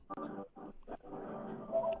new?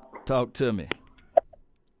 Talk to me.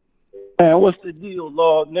 Man, what's the deal,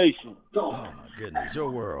 Law Nation? Oh, my goodness. Your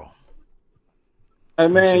world. Hey,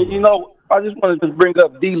 man, I just wanted to bring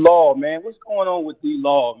up D-Law, man. What's going on with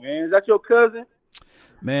D-Law, man? Is that your cousin?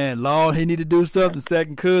 Man, Law, he need to do something.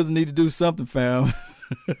 Second cousin need to do something, fam.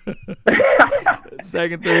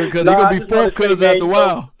 Second, third cousin. He going to be fourth cousin after a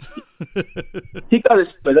while. He got to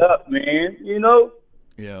split up, man, you know?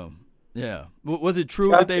 Yeah. Yeah. Was it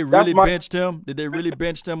true that they really benched him? Did they really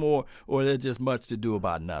bench him, or there's just much to do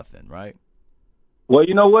about nothing, right? Well,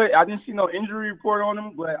 you know what? I didn't see no injury report on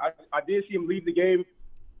him, but I did see him leave the game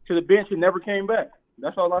to the bench and never came back.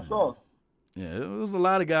 That's all I saw. Yeah, there was a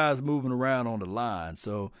lot of guys moving around on the line,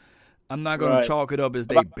 so I'm not going to chalk it up as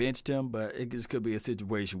they benched him, but it just could be a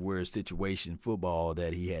situation where it's situation football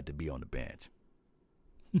that he had to be on the bench.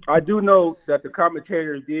 I do know that the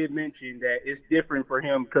commentators did mention that it's different for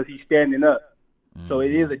him because he's standing up. So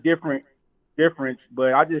it is a difference.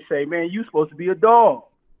 But I just say, man, you supposed to be a dog.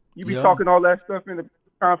 You be talking all that stuff in the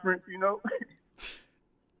conference, you know?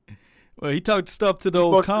 Well, he talked stuff to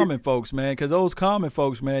those common folks, man, because those common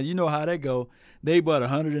folks, man, you know how they go. They about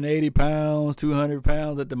 180 pounds, 200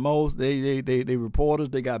 pounds at the most. They reporters,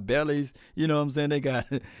 they got bellies. You know what I'm saying? They got,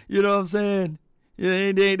 you know what I'm saying?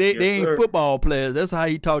 Yeah, they ain't football players. That's how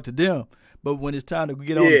he talked to them. But when it's time to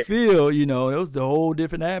get on the field, you know, it was a whole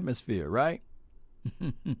different atmosphere, right?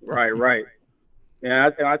 Right.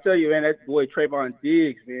 And I tell you, man, that boy Trayvon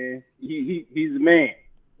Diggs, man, he's the man.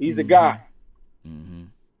 He's the guy. Mm-hmm.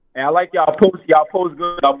 And I like y'all post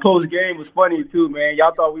good. Y'all post game was funny too, man.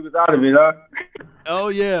 Y'all thought we was out of it, huh? Oh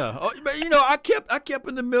yeah. Oh, but you know, I kept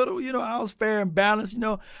in the middle. You know, I was fair and balanced. You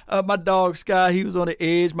know, my dog Sky, he was on the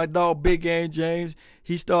edge. My dog Big Game James,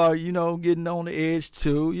 he started, you know, getting on the edge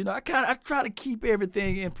too. You know, I try to keep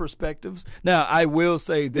everything in perspectives. Now, I will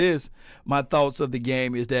say this: my thoughts of the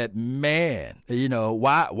game is that, man, you know,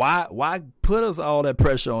 why put us all that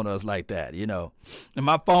pressure on us like that? You know, and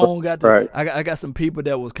my phone got I got some people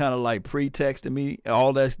that was kind of like pretexting me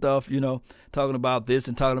all that stuff. You know, talking about this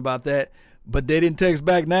and talking about that. But they didn't text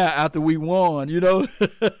back now after we won, you know.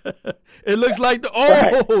 It looks like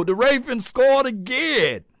the Ravens scored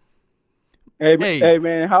again. Hey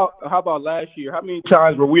man, how about last year? How many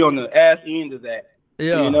times were we on the ass end of that?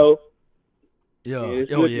 Yeah. You know? Yeah.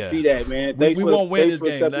 It's good to see that, man. We won't win this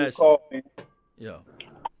game last year.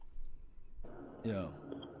 Yeah.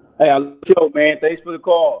 Hey, man, thanks for the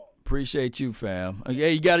call. Appreciate you, fam.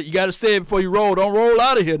 Hey, you got to say it before you roll. Don't roll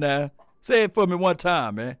out of here now. Say it for me one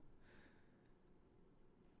time, man.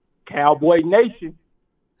 Cowboy Nation.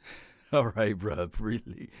 All right, bro.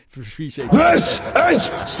 Really appreciate you. This is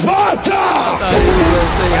Sparta! I thought you were going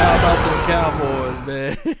to say, how about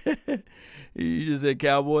them Cowboys, man? You just said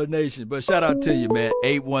Cowboy Nation. But shout out to you, man.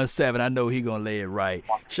 817. I know he going to lay it right.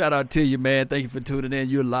 Shout out to you, man. Thank you for tuning in.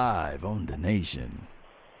 You're live on The Nation.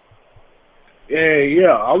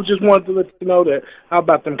 Yeah. I was just wanted to let you know that, how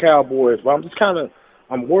about them Cowboys? Well,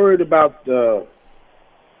 I'm worried about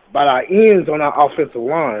our ends on our offensive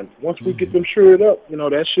line. Once we get them shored up, you know,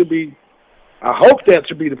 that should be – I hope that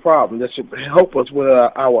should be the problem. That should help us with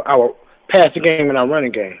our passing game and our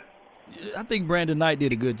running game. I think Brandon Knight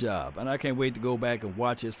did a good job, and I can't wait to go back and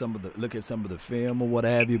watch it, look at some of the film or what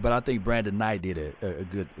have you, but I think Brandon Knight did a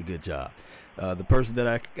good job. The person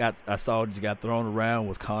that I saw just got thrown around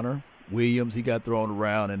was Connor Williams. He got thrown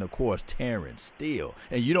around, and, of course, Terrence Steele.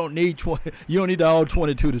 And you don't need all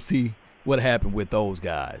 22 to see what happened with those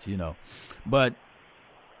guys, you know. But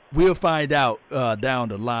we'll find out down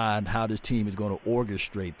the line how this team is going to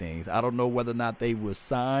orchestrate things. I don't know whether or not they will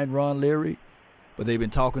sign Ron Leary, but they've been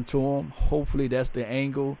talking to him. Hopefully that's the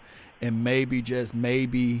angle. And maybe, just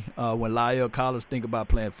maybe, when Lyle Collins think about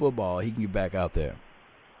playing football, he can get back out there.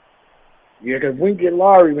 Yeah, because we can get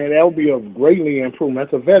Laurie, man, that would be a greatly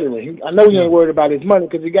improvement. That's a veteran. I know he ain't worried about his money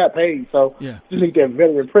because he got paid, so just need that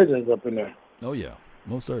veteran presence up in there. Oh, yeah,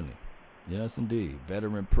 most certainly. Yes, indeed.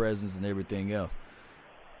 Veteran presence and everything else.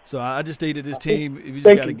 So I just think that this team, we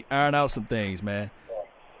just got to iron out some things, man.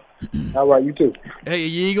 All right, you too. Hey,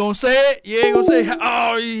 you ain't going to say it? You ain't going to say,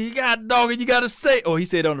 oh, you got dog, you got to say it. Oh, he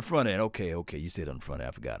said on the front end. Okay, you said on the front end.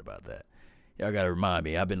 I forgot about that. Y'all got to remind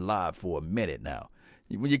me. I've been live for a minute now.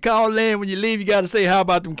 When you call in, when you leave, you got to say, how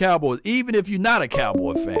about them Cowboys? Even if you're not a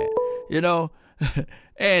Cowboy fan, you know.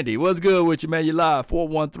 Andy, what's good with you, man? You live,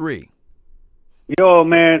 413. Yo,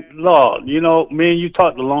 man, Lord, you know, me and you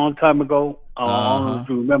talked a long time ago. I don't know if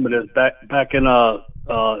you remember this, back in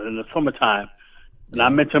the summertime. And I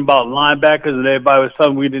mentioned about linebackers, and everybody was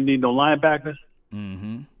telling me we didn't need no linebackers.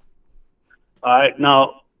 Mm-hmm. All right,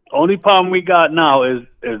 now, only problem we got now is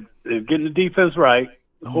getting the defense right.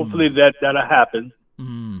 Mm-hmm. Hopefully that'll happen.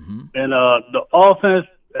 Mm-hmm. And the offense,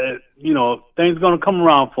 you know, things going to come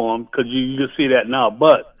around for them because you can see that now.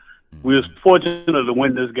 But we was fortunate to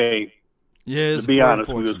win this game. Yeah, to be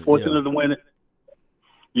honest, we was fortunate to win it.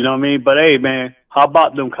 You know what I mean? But hey, man, how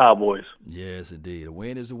about them Cowboys? Yes, indeed. A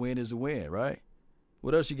win is a win is a win, right?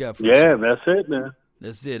 What else you got for us? Yeah, that's it, man.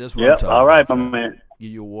 That's it. That's what I'm talking all right, about. my man.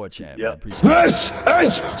 Give you a war champ. Yep. Appreciate This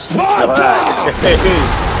is Sparta! Yes,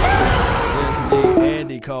 indeed.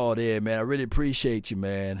 Andy called in, man. I really appreciate you,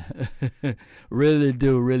 man. really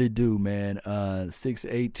do, man.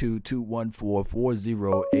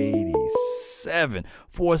 682-214-4087.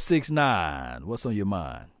 469. What's on your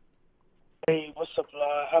mind? Hey, what's up,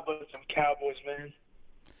 Lord? How about some Cowboys, man?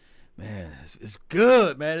 Man, it's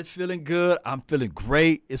good, man. It's feeling good. I'm feeling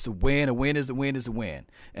great. It's a win. A win is a win is a win.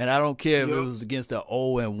 And I don't care if it was against the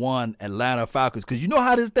 0-1 Atlanta Falcons, because you know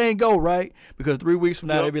how this thing go, right? Because 3 weeks from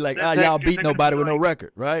now, they'll be like, y'all beat nobody with no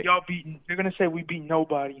record, right? Y'all beating. They're going to say we beat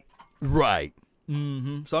nobody. Right.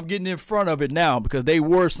 Mm-hmm. So I'm getting in front of it now because they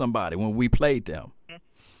were somebody when we played them.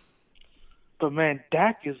 But, man,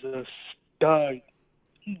 Dak is a stud.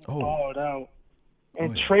 He's balled out.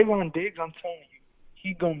 And Trayvon Diggs, I'm telling you,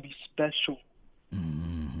 he's going to be special.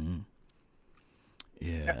 Mm-hmm.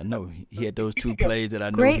 Yeah, I know he had those two plays that I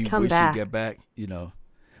know Great he comeback. wished he'd get back, you know.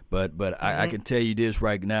 But I can tell you this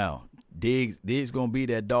right now. Diggs going to be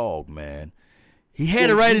that dog, man. He had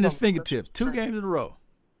it right in his fingertips 2 games in a row.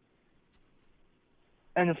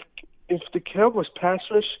 And if the Cowboys pass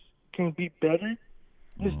rush can be better,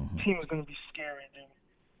 this team is going to be scary, dude.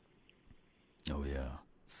 Oh, yeah.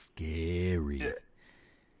 Scary. Yeah.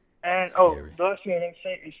 And, the last thing I got to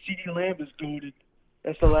say is CeeDee Lamb is goated.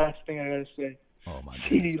 That's the last thing I got to say. Oh, my God.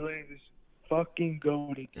 CeeDee Lamb is fucking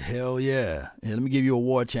goated. Hell yeah. Let me give you a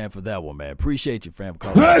war chant for that one, man. Appreciate you, fam.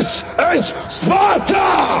 This is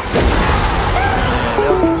Sparta! Man,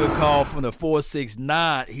 that was a good call from the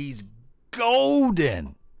 469. He's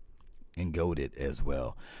golden. And goated as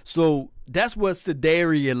well. So that's what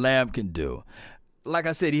Sedarian Lamb can do. Like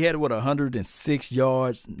I said, he had 106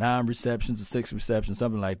 yards, 9 receptions, or 6 receptions,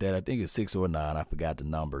 something like that. I think it's 6 or 9. I forgot the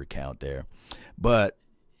number count there. But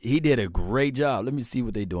he did a great job. Let me see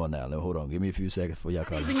what they're doing now. Hold on. Give me a few seconds before y'all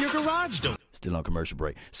call. Even your garage door. Still on commercial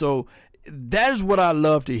break. So that is what I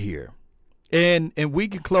love to hear. And we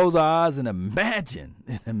can close our eyes and imagine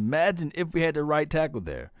if we had the right tackle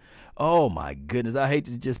there. Oh, my goodness. I hate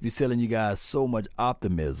to just be selling you guys so much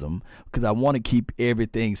optimism because I want to keep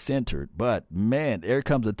everything centered. But, man, there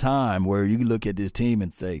comes a time where you can look at this team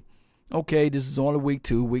and say, okay, this is only week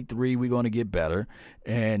 2. Week 3, we're going to get better,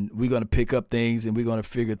 and we're going to pick up things, and we're going to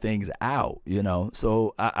figure things out, you know.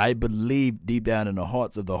 So I believe deep down in the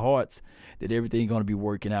hearts of the hearts that everything's going to be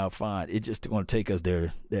working out fine. It's just going to take us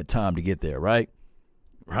that time to get there, right?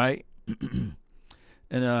 Right?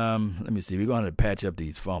 And let me see. We're going to patch up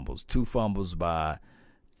these fumbles. 2 fumbles by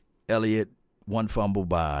Elliott, 1 fumble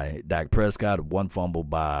by Dak Prescott, 1 fumble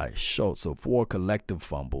by Schultz. So 4 collective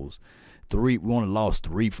fumbles. 3. We only lost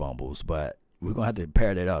 3 fumbles, but we're going to have to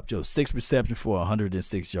pair that up. Joe, 6 receptions for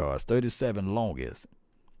 106 yards, 37 longest.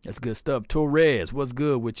 That's good stuff. Torres, what's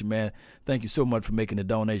good with you, man? Thank you so much for making the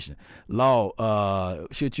donation. Law,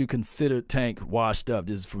 should you consider Tank washed up?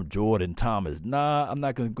 This is from Jordan Thomas. Nah, I'm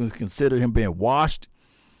not going to consider him being washed.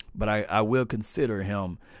 But I will consider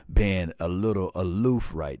him being a little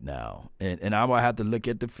aloof right now. And I will have to look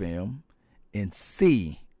at the film and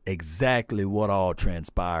see exactly what all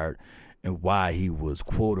transpired and why he was,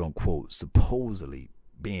 quote, unquote, supposedly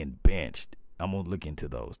being benched. I'm going to look into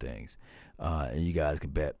those things. And you guys can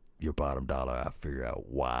bet your bottom dollar I'll figure out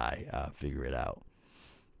why. I'll figure it out.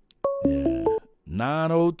 Yeah.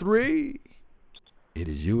 903. It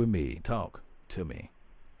is you and me. Talk to me.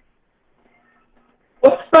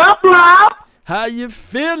 What's up, love? How you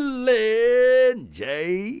feeling,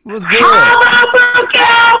 Jay? What's good? How about the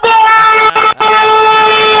Cowboys?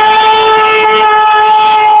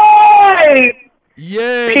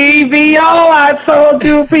 Yeah. PVO, I told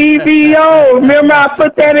you PVO. Remember I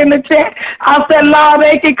put that in the chat? I said, Lord,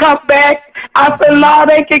 they can come back.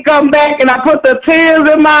 And I put the tears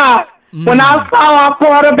in my eyes. When I saw our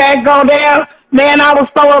quarterback go down, man, I was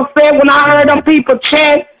so upset when I heard them people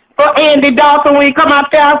chant for Andy Dalton when he come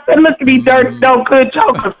out there. I said, look at these dirty, no good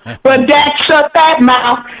jokers. But Dak shut that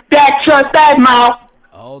mouth.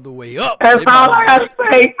 All the way up. That's all I got to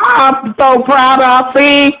say. I'm so proud of our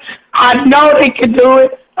team. I know they can do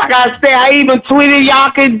it. Like I said, I even tweeted,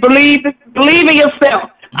 y'all can believe in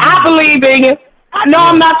yourself. I believe in you. I know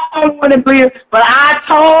I'm not the only one to believe, but I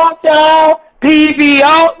told y'all,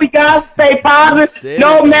 PVO, we got to stay positive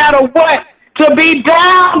no matter what. To be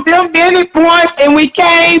down them many points, and we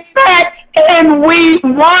came back and we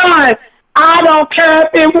won. I don't care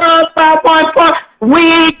if it was by 1 point.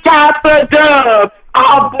 We got the dub.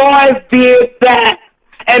 Our boys did that.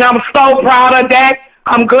 And I'm so proud of Dak.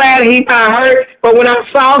 I'm glad he got hurt. But when I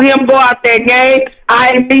saw him go out that game,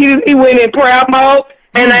 I immediately went in prayer mode,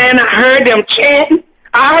 and I heard them chanting.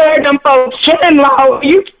 I heard them folks chanting loud. Are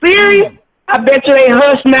you serious? I bet you they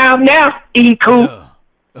hush now, E-Coop.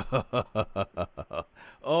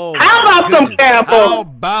 Oh, how about them Cowboys? How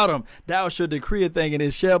about them? Thou shalt decree a thing, and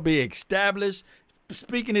it shall be established.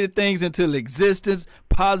 Speaking of things into existence,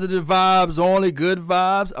 positive vibes, only good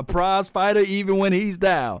vibes. A prize fighter, even when he's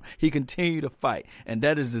down, he continued to fight, and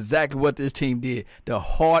that is exactly what this team did. The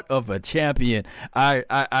heart of a champion.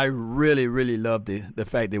 I really, really love the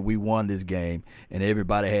fact that we won this game, and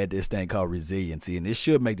everybody had this thing called resiliency, and it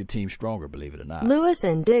should make the team stronger, believe it or not. Lewis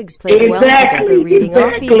and Diggs played well together, reading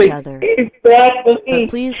off each other. Exactly. But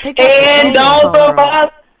please pick up and the phone, those of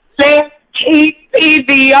us, let's keep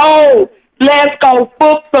PVO. Let's go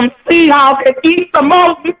book some Seahawks and eat some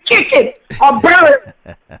more chicken or bird.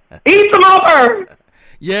 Eat some more bird.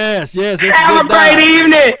 Yes. It's Have a great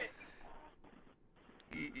evening.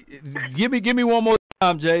 Give me one more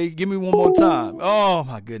time, Jay. Give me one more time. Oh,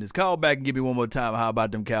 my goodness. Call back and give me one more time. How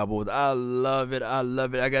about them Cowboys? I love it. I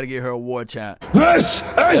got to get her a war chant. This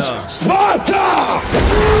is Sparta!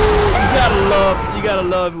 You gotta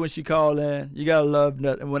love it when she call in. You gotta love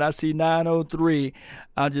nothing. When I see 903,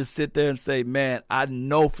 I'll just sit there and say, man, I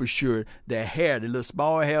know for sure the hair, the little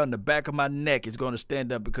small hair on the back of my neck is going to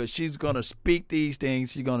stand up, because she's going to speak these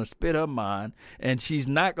things. She's going to spit her mind, and she's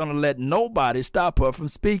not going to let nobody stop her from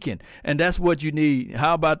speaking. And that's what you need.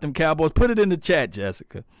 How about them Cowboys? Put it in the chat,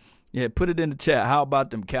 Jessica. Yeah, put it in the chat. How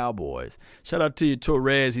about them Cowboys? Shout out to you,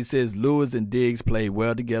 Torres. He says Lewis and Diggs played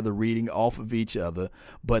well together, reading off of each other.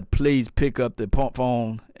 But please pick up the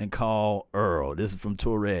phone and call Earl. This is from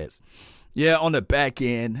Torres. Yeah, on the back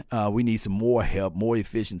end, we need some more help, more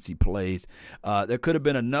efficiency plays. There could have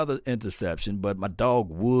been another interception, but my dog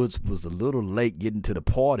Woods was a little late getting to the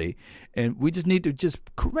party. And we just need to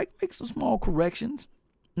make some small corrections.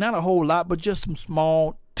 Not a whole lot, but just some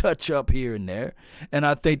small touch up here and there, and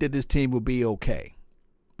I think that this team will be okay.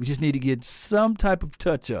 We just need to get some type of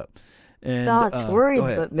touch up. And, Thoughts worried,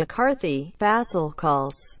 but McCarthy. Fassel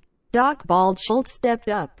calls. Doc Bald-Schultz stepped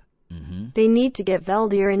up. Mm-hmm. They need to get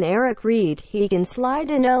Veldier and Eric Reed. He can slide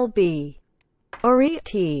in LB. Or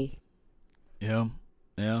E.T. Yeah.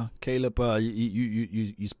 Caleb,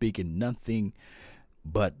 you speaking nothing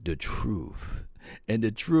but the truth, and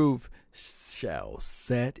the truth shall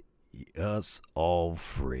set us all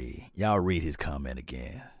free. Y'all read his comment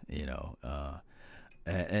again,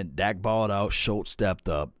 and Dak balled out. Schultz stepped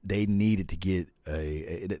up. They needed to get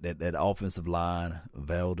that offensive line,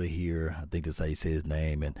 Velda here, I think that's how you say his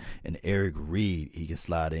name, and Eric Reed, he can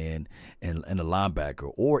slide in, and the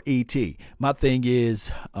linebacker, or E.T. My thing is,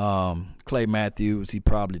 Clay Matthews, he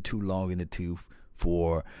probably too long in the tooth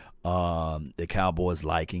for the Cowboys'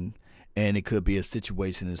 liking, and it could be a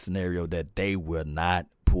situation and a scenario that they will not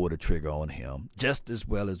pull the trigger on him, just as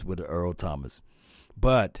well as with Earl Thomas.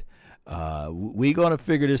 But we're going to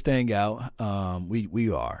figure this thing out.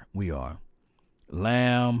 We are.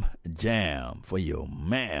 Lamb jam for your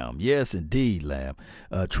ma'am. Yes, indeed, Lamb.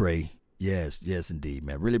 Trey. Yes, indeed,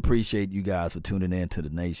 man. Really appreciate you guys for tuning in to the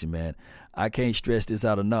nation, man. I can't stress this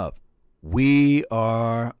out enough. We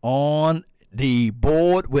are on the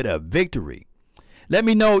board with a victory. Let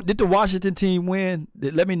me know, did the Washington team win?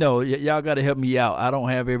 Let me know. Y'all got to help me out. I don't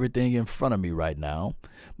have everything in front of me right now.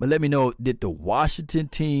 But let me know, did the Washington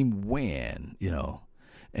team win,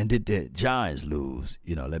 and did the Giants lose?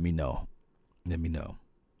 Let me know. Let me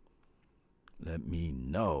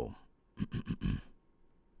know.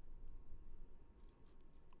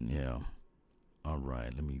 Yeah. All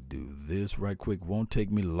right, let me do this right quick. Won't take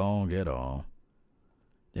me long at all.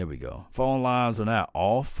 There we go. Phone lines are now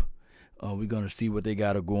off. We're going to see what they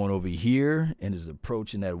got going over here, and it's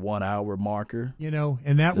approaching that 1 hour marker.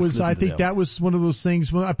 And that was, I think that was one of those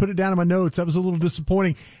things, when I put it down in my notes, that was a little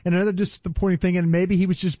disappointing. And another disappointing thing, and maybe he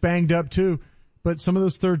was just banged up too, but some of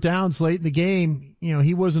those third downs late in the game,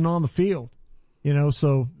 he wasn't on the field.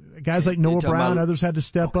 So guys like Noah Brown, others had to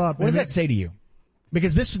step up. What does that say to you?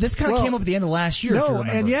 Because this kind of came up at the end of last year. No,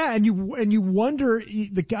 and you wonder,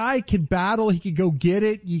 the guy can battle, he can go get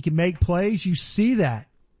it, he can make plays, you see that.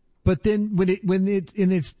 But then when it's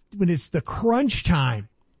the crunch time,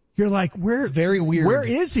 you're like, it's very weird. Where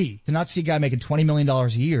is he? To not see a guy making $20 million a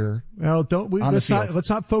year. Well, let's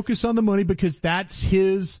not focus on the money, because that's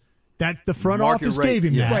the front office gave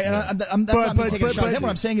him that. Right, and that's not me taking a shot at him. What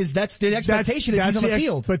I'm saying is that's the expectation is he's on the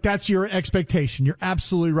field. But that's your expectation. You're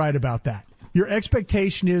absolutely right about that. Your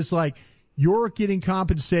expectation is like, you're getting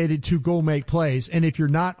compensated to go make plays, and if you're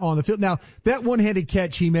not on the field. Now, that one-handed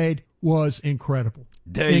catch he made was incredible.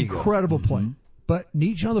 Incredible play. but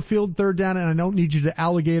need you on the field third down, and I don't need you to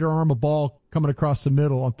alligator arm a ball coming across the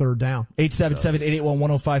middle on third down.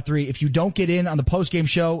 877-881-1053. If you don't get in on the post-game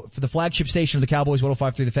show for the flagship station of the Cowboys,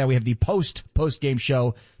 1053 The Fan, we have the post-game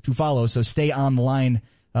show to follow, so stay on the line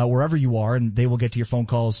wherever you are, and they will get to your phone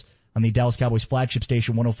calls on the Dallas Cowboys flagship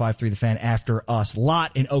station, 1053 The Fan, after us.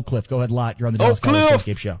 Lot in Oak Cliff. Go ahead, Lot. You're on the Dallas Cowboys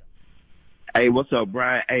post-game show. Hey, what's up,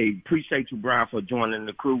 Brian? Hey, appreciate you, Brian, for joining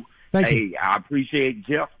the crew. Thank you. I appreciate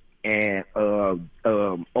Jeff and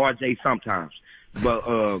RJ sometimes. But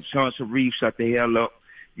Sean Sharif, shut the hell up.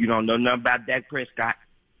 You don't know nothing about Dak Prescott.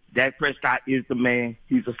 Dak Prescott is the man.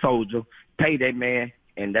 He's a soldier. Pay that man,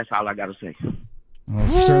 and that's all I got to say. Well,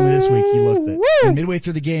 certainly this week he looked it. And midway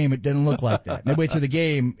through the game, it didn't look like that. Midway through the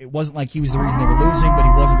game, it wasn't like he was the reason they were losing, but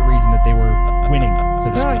he wasn't the reason that they were winning.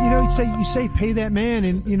 You say pay that man,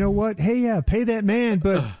 and you know what? Hey, yeah, pay that man,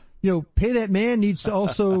 but pay that man needs to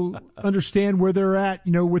also understand where they're at,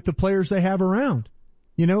 with the players they have around.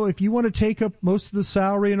 If you want to take up most of the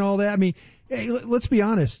salary and all that, I mean, hey, let's be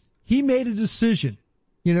honest. He made a decision.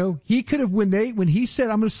 He could have, when he said,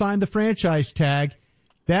 I'm going to sign the franchise tag,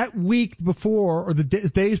 that week before or the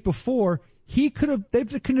days before, they could have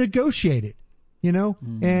negotiated,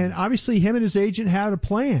 and obviously him and his agent had a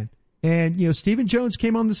plan. And, Stephen Jones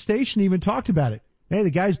came on the station and even talked about it. Hey, the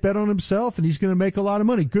guy's bet on himself and he's going to make a lot of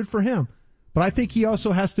money. Good for him. But I think he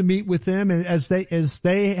also has to meet with them as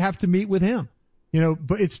they have to meet with him.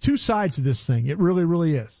 But it's two sides of this thing. It really,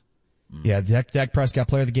 really is. Yeah, Dak Prescott,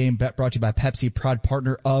 player of the game, brought to you by Pepsi, proud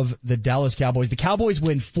partner of the Dallas Cowboys. The Cowboys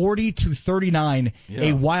win 40-39,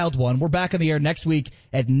 a wild one. We're back on the air next week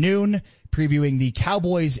at noon, previewing the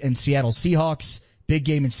Cowboys and Seattle Seahawks. Big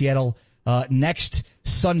game in Seattle next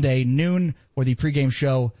Sunday, noon, for the pregame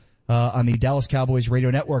show on the Dallas Cowboys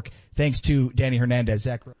Radio Network. Thanks to Danny Hernandez.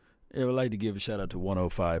 Zach. I would like to give a shout out to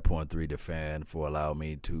 105.3 The Fan for allowing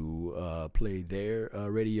me to play their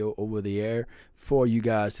radio over the air for you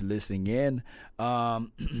guys listening in.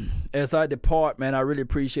 As I depart, man, I really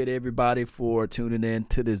appreciate everybody for tuning in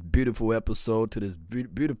to this beautiful episode, to this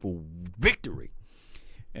beautiful victory.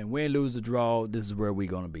 And win, lose, or draw, this is where we're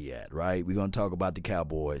going to be at, right? We're going to talk about the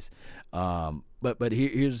Cowboys. But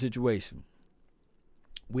here's the situation.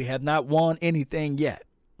 We have not won anything yet.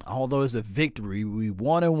 Although it's a victory, we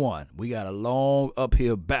 1-1. We got a long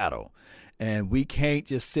uphill battle, and we can't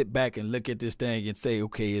just sit back and look at this thing and say,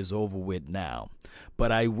 okay, it's over with now.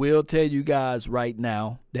 But I will tell you guys right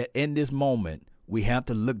now that in this moment, we have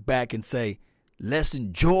to look back and say, let's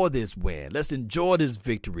enjoy this win. Let's enjoy this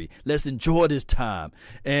victory. Let's enjoy this time.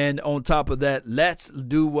 And on top of that, let's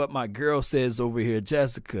do what my girl says over here,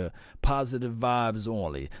 Jessica, positive vibes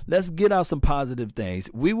only. Let's get out some positive things.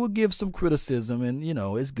 We will give some criticism, and,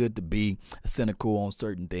 it's good to be cynical on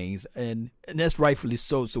certain things. And that's rightfully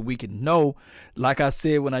so we can know, like I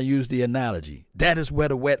said when I used the analogy, that is where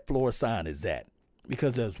the wet floor sign is at,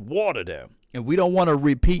 because there's water there. And we don't want to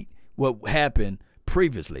repeat what happened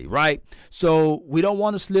previously, right? So we don't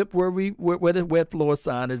want to slip where the wet floor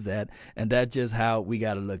sign is at, and that's just how we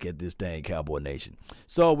got to look at this thing, Cowboy Nation.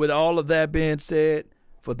 So with all of that being said,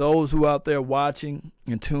 for those who out there watching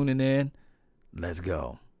and tuning in, let's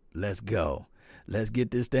go. Let's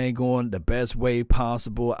get this thing going the best way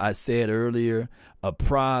possible. I said earlier, a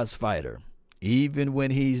prize fighter, even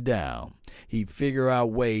when he's down, he figure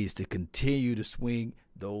out ways to continue to swing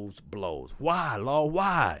those blows. Why, Lord?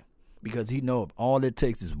 Why? Because he know all it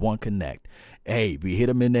takes is one connect. Hey, we hit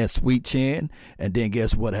him in that sweet chin, and then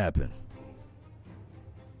guess what happened?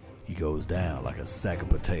 He goes down like a sack of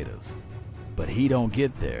potatoes. But he don't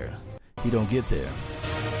get there. Yeah,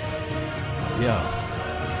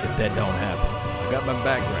 if that don't happen. I got my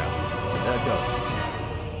background.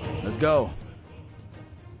 So let's go.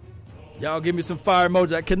 Y'all give me some fire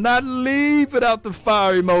emojis. I cannot leave without the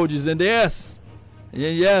fire emojis. And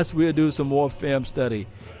yes, we'll do some more film study.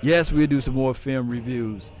 Yes, we'll do some more film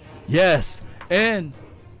reviews. Yes. And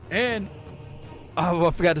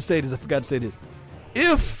I forgot to say this.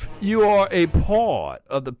 If you are a part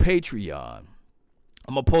of the Patreon,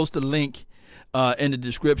 I'm going to post a link in the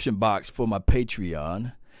description box for my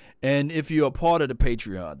Patreon. And if you're a part of the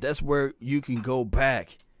Patreon, that's where you can go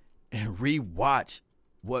back and rewatch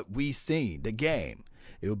what we've seen, the game.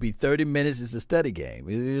 It will be 30 minutes. It's a study game.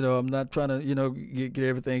 I'm not trying to, get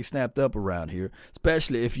everything snapped up around here,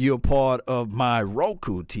 especially if you're part of my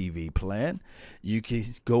Roku TV plan. You can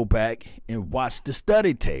go back and watch the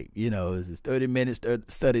study tape. It's a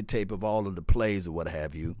 30-minute study tape of all of the plays or what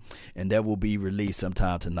have you, and that will be released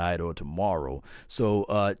sometime tonight or tomorrow.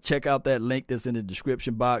 So check out that link that's in the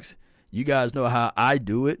description box. You guys know how I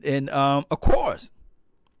do it. And, of course,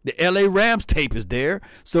 the LA Rams tape is there.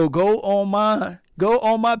 So go on my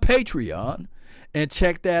Patreon and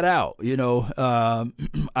check that out.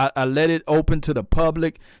 I let it open to the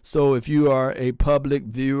public. So if you are a public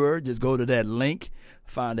viewer, just go to that link,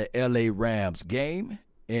 find the LA Rams game,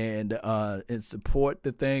 and support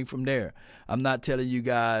the thing from there. I'm not telling you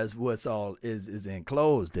guys what's all is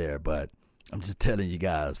enclosed there, but I'm just telling you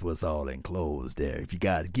guys what's all enclosed there. If you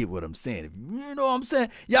guys get what I'm saying. If you know what I'm saying,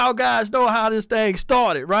 y'all guys know how this thing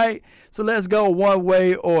started, right? So let's go one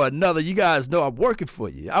way or another. You guys know I'm working for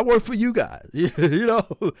you. I work for you guys,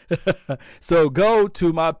 So go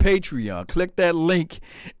to my Patreon, click that link,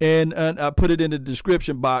 and I put it in the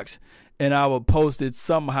description box, and I will post it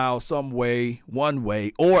somehow, some way, one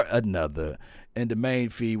way or another, in the main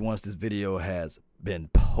feed once this video has been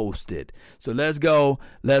posted. So let's go,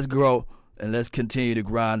 let's grow, and let's continue to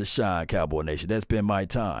grind to shine, Cowboy Nation. That's been my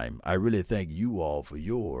time. I really thank you all for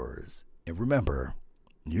yours. And remember,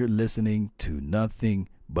 you're listening to nothing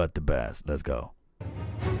but the best. Let's go.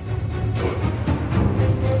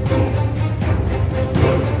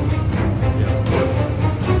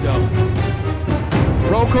 Let's go.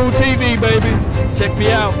 Roku TV, baby. Check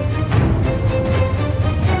me out.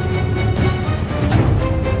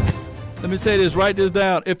 Let me say this, write this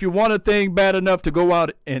down. If you want a thing bad enough to go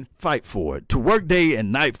out and fight for it, to work day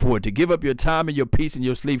and night for it, to give up your time and your peace and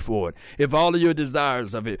your sleep for it, if all of your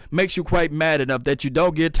desires of it makes you quite mad enough that you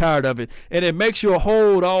don't get tired of it, and it makes you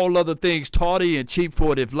hold all other things tawdry and cheap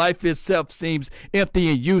for it, if life itself seems empty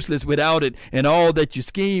and useless without it, and all that you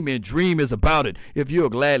scheme and dream is about it, if you'll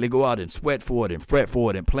gladly go out and sweat for it and fret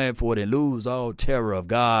for it and plan for it and lose all terror of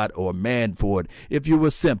God or man for it, if you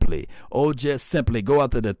will simply, just simply go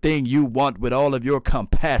after the thing you want with all of your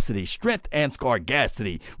capacity, strength, and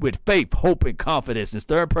scarcity, with faith, hope, and confidence, and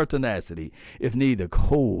stern pertinacity, if neither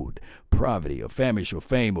cold, poverty, or famish, or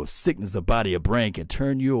fame, or sickness of body or brain can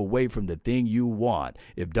turn you away from the thing you want,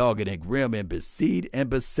 if dogged and grim and besieged and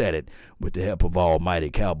beset it, with the help of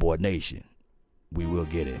Almighty Cowboy Nation, we will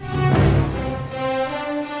get it.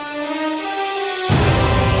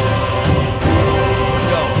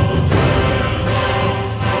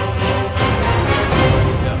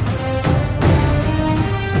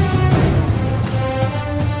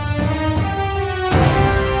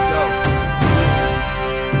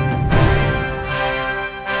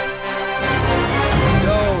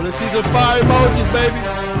 See the fire emojis, baby.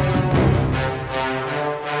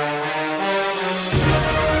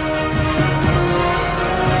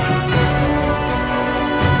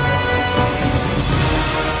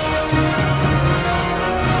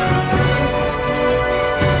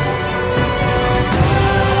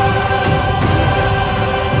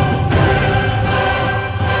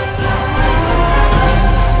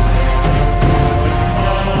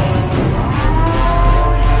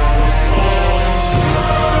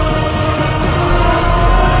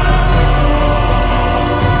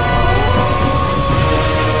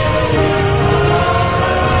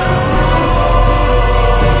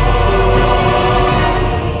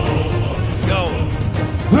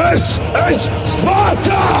 This is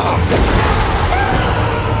Sparta!